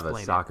want trying to have a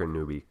explain it. soccer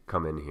newbie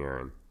come in here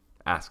and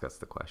ask us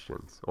the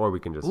questions. Or we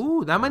can just...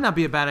 Ooh, that might not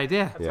be a bad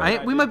idea. Yeah. a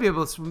good We idea. might be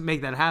able to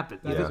make that happen.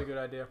 That Yeah. is a good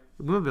idea.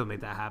 We might be able to make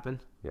that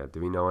happen. Yeah,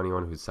 do we know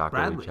anyone who's soccer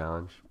league Bradley.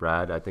 challenge?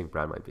 Brad, I think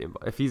Brad might be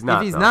involved. If he's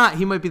not, if he's though, not,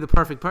 he might be the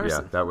perfect yeah,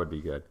 person. that would be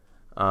good.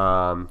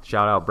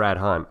 Shout out Brad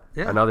Hunt.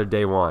 Yeah. Another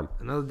day one.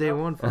 Another day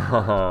one for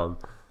him.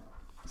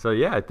 So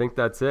yeah, I think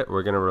that's it.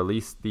 We're gonna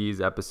release these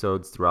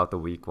episodes throughout the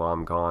week while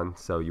I'm gone,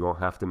 so you won't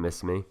have to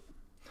miss me.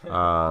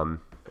 And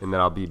then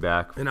I'll be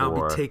back. And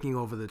I'll be taking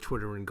over the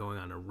Twitter and going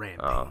on a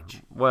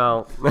rampage.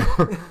 Well,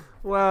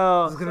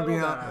 It's gonna be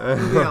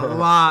a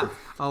lot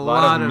of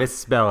of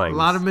misspellings. A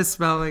lot of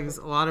misspellings,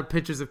 a lot of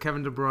pictures of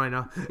Kevin De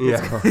Bruyne.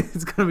 Yeah.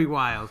 It's going to be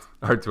wild.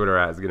 Our Twitter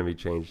ad is gonna be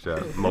changed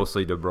to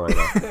mostly De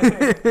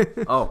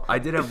Bruyne. Oh, I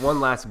did have one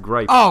last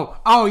gripe.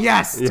 Oh,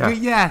 yes. Yeah.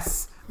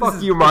 Yes. Fuck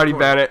This you, is Marty big one.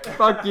 Bennett.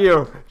 Fuck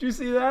you. Did you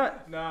see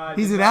that? Nah,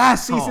 He's an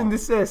asshole. Cease and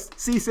desist.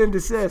 Cease and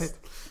desist.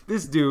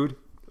 This dude,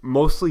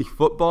 mostly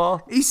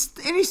football. He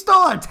stole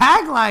our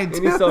tagline, And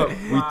too. he still,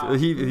 Wow.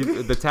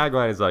 the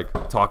tagline is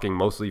like talking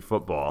mostly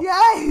football.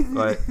 Yeah,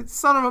 Right.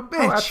 son of a bitch.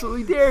 How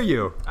absolutely dare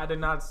you? I did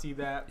not see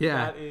that.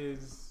 Yeah.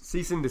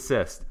 Cease and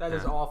desist. That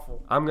is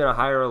awful. I'm gonna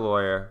hire a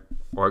lawyer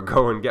or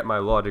go and get my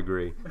law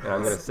degree, and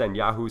I'm gonna send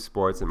Yahoo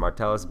Sports and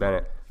Martellus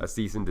Bennett a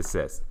cease and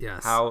desist.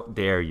 Yes. How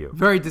dare you?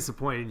 Very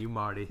disappointed in you,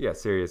 Marty. Yeah,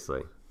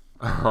 seriously.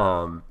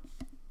 I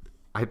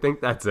think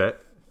that's it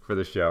for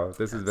the show.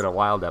 This has been a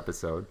wild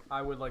episode.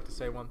 I would like to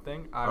say one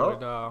thing. I Oh.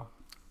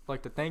 would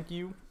like to thank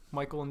you,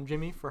 Michael and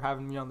Jimmy, for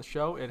having me on the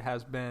show. It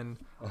has been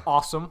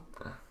awesome.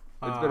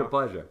 It's been a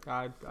pleasure.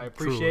 I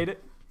appreciate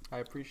it. I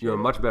appreciate You're a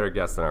it. much better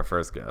guest than our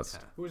first guest.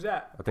 Who's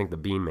that? I think the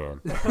Bean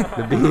Man.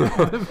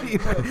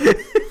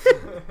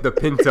 The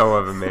Pinto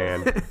of a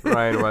man,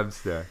 Ryan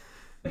Webster.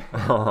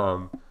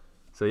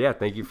 So yeah,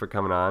 thank you for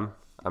coming on.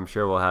 I'm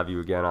sure we'll have you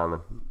again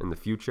in the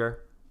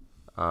future.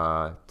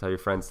 Tell your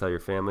friends, tell your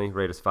family,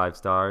 rate us 5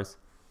 stars.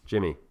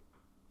 Jimmy,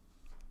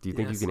 do you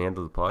think you Yes. can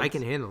handle the plugs? I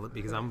can handle it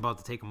because I'm about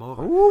to take them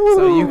over. Ooh.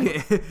 So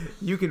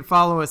you can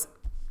follow us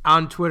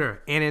on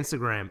Twitter and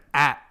Instagram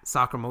at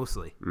Soccer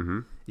Mostly. Mm-hmm.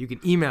 You can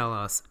email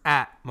us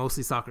at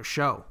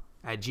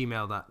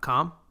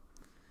mostlysoccershow@gmail.com.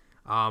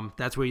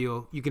 That's where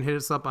you can hit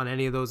us up on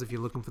any of those if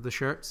you're looking for the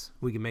shirts.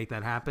 We can make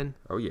that happen.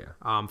 Oh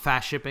yeah.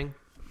 Fast shipping.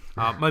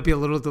 Might be a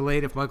little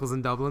delayed if Michael's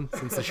in Dublin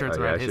since the shirts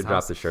Oh, are yeah, I at his should drop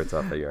house. the shirts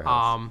off at your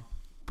house.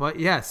 But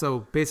yeah, so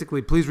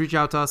basically, please reach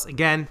out to us.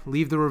 Again,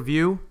 leave the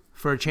review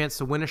for a chance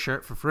to win a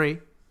shirt for free.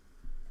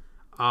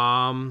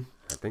 I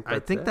think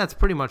it. That's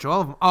pretty much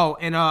all of them. Oh,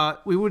 and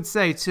we would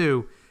say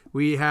too,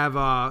 we have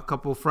a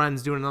couple of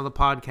friends doing another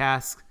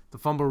podcast, the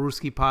Fumble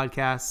Rooski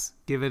podcast.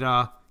 Give it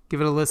a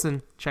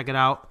listen, check it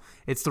out.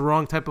 It's the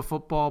wrong type of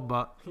football,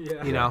 but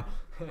you know,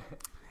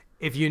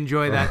 if you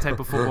enjoy that type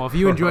of football, if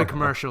you enjoy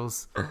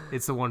commercials,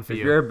 it's the one for If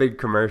you. you're a big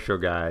commercial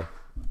guy,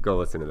 go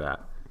listen to that.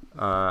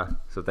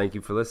 So thank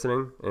you for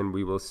listening, and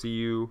we will see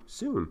you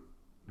soon.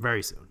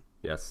 Very soon.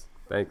 Yes.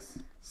 Thanks.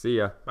 See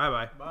ya. Bye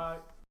bye. Bye.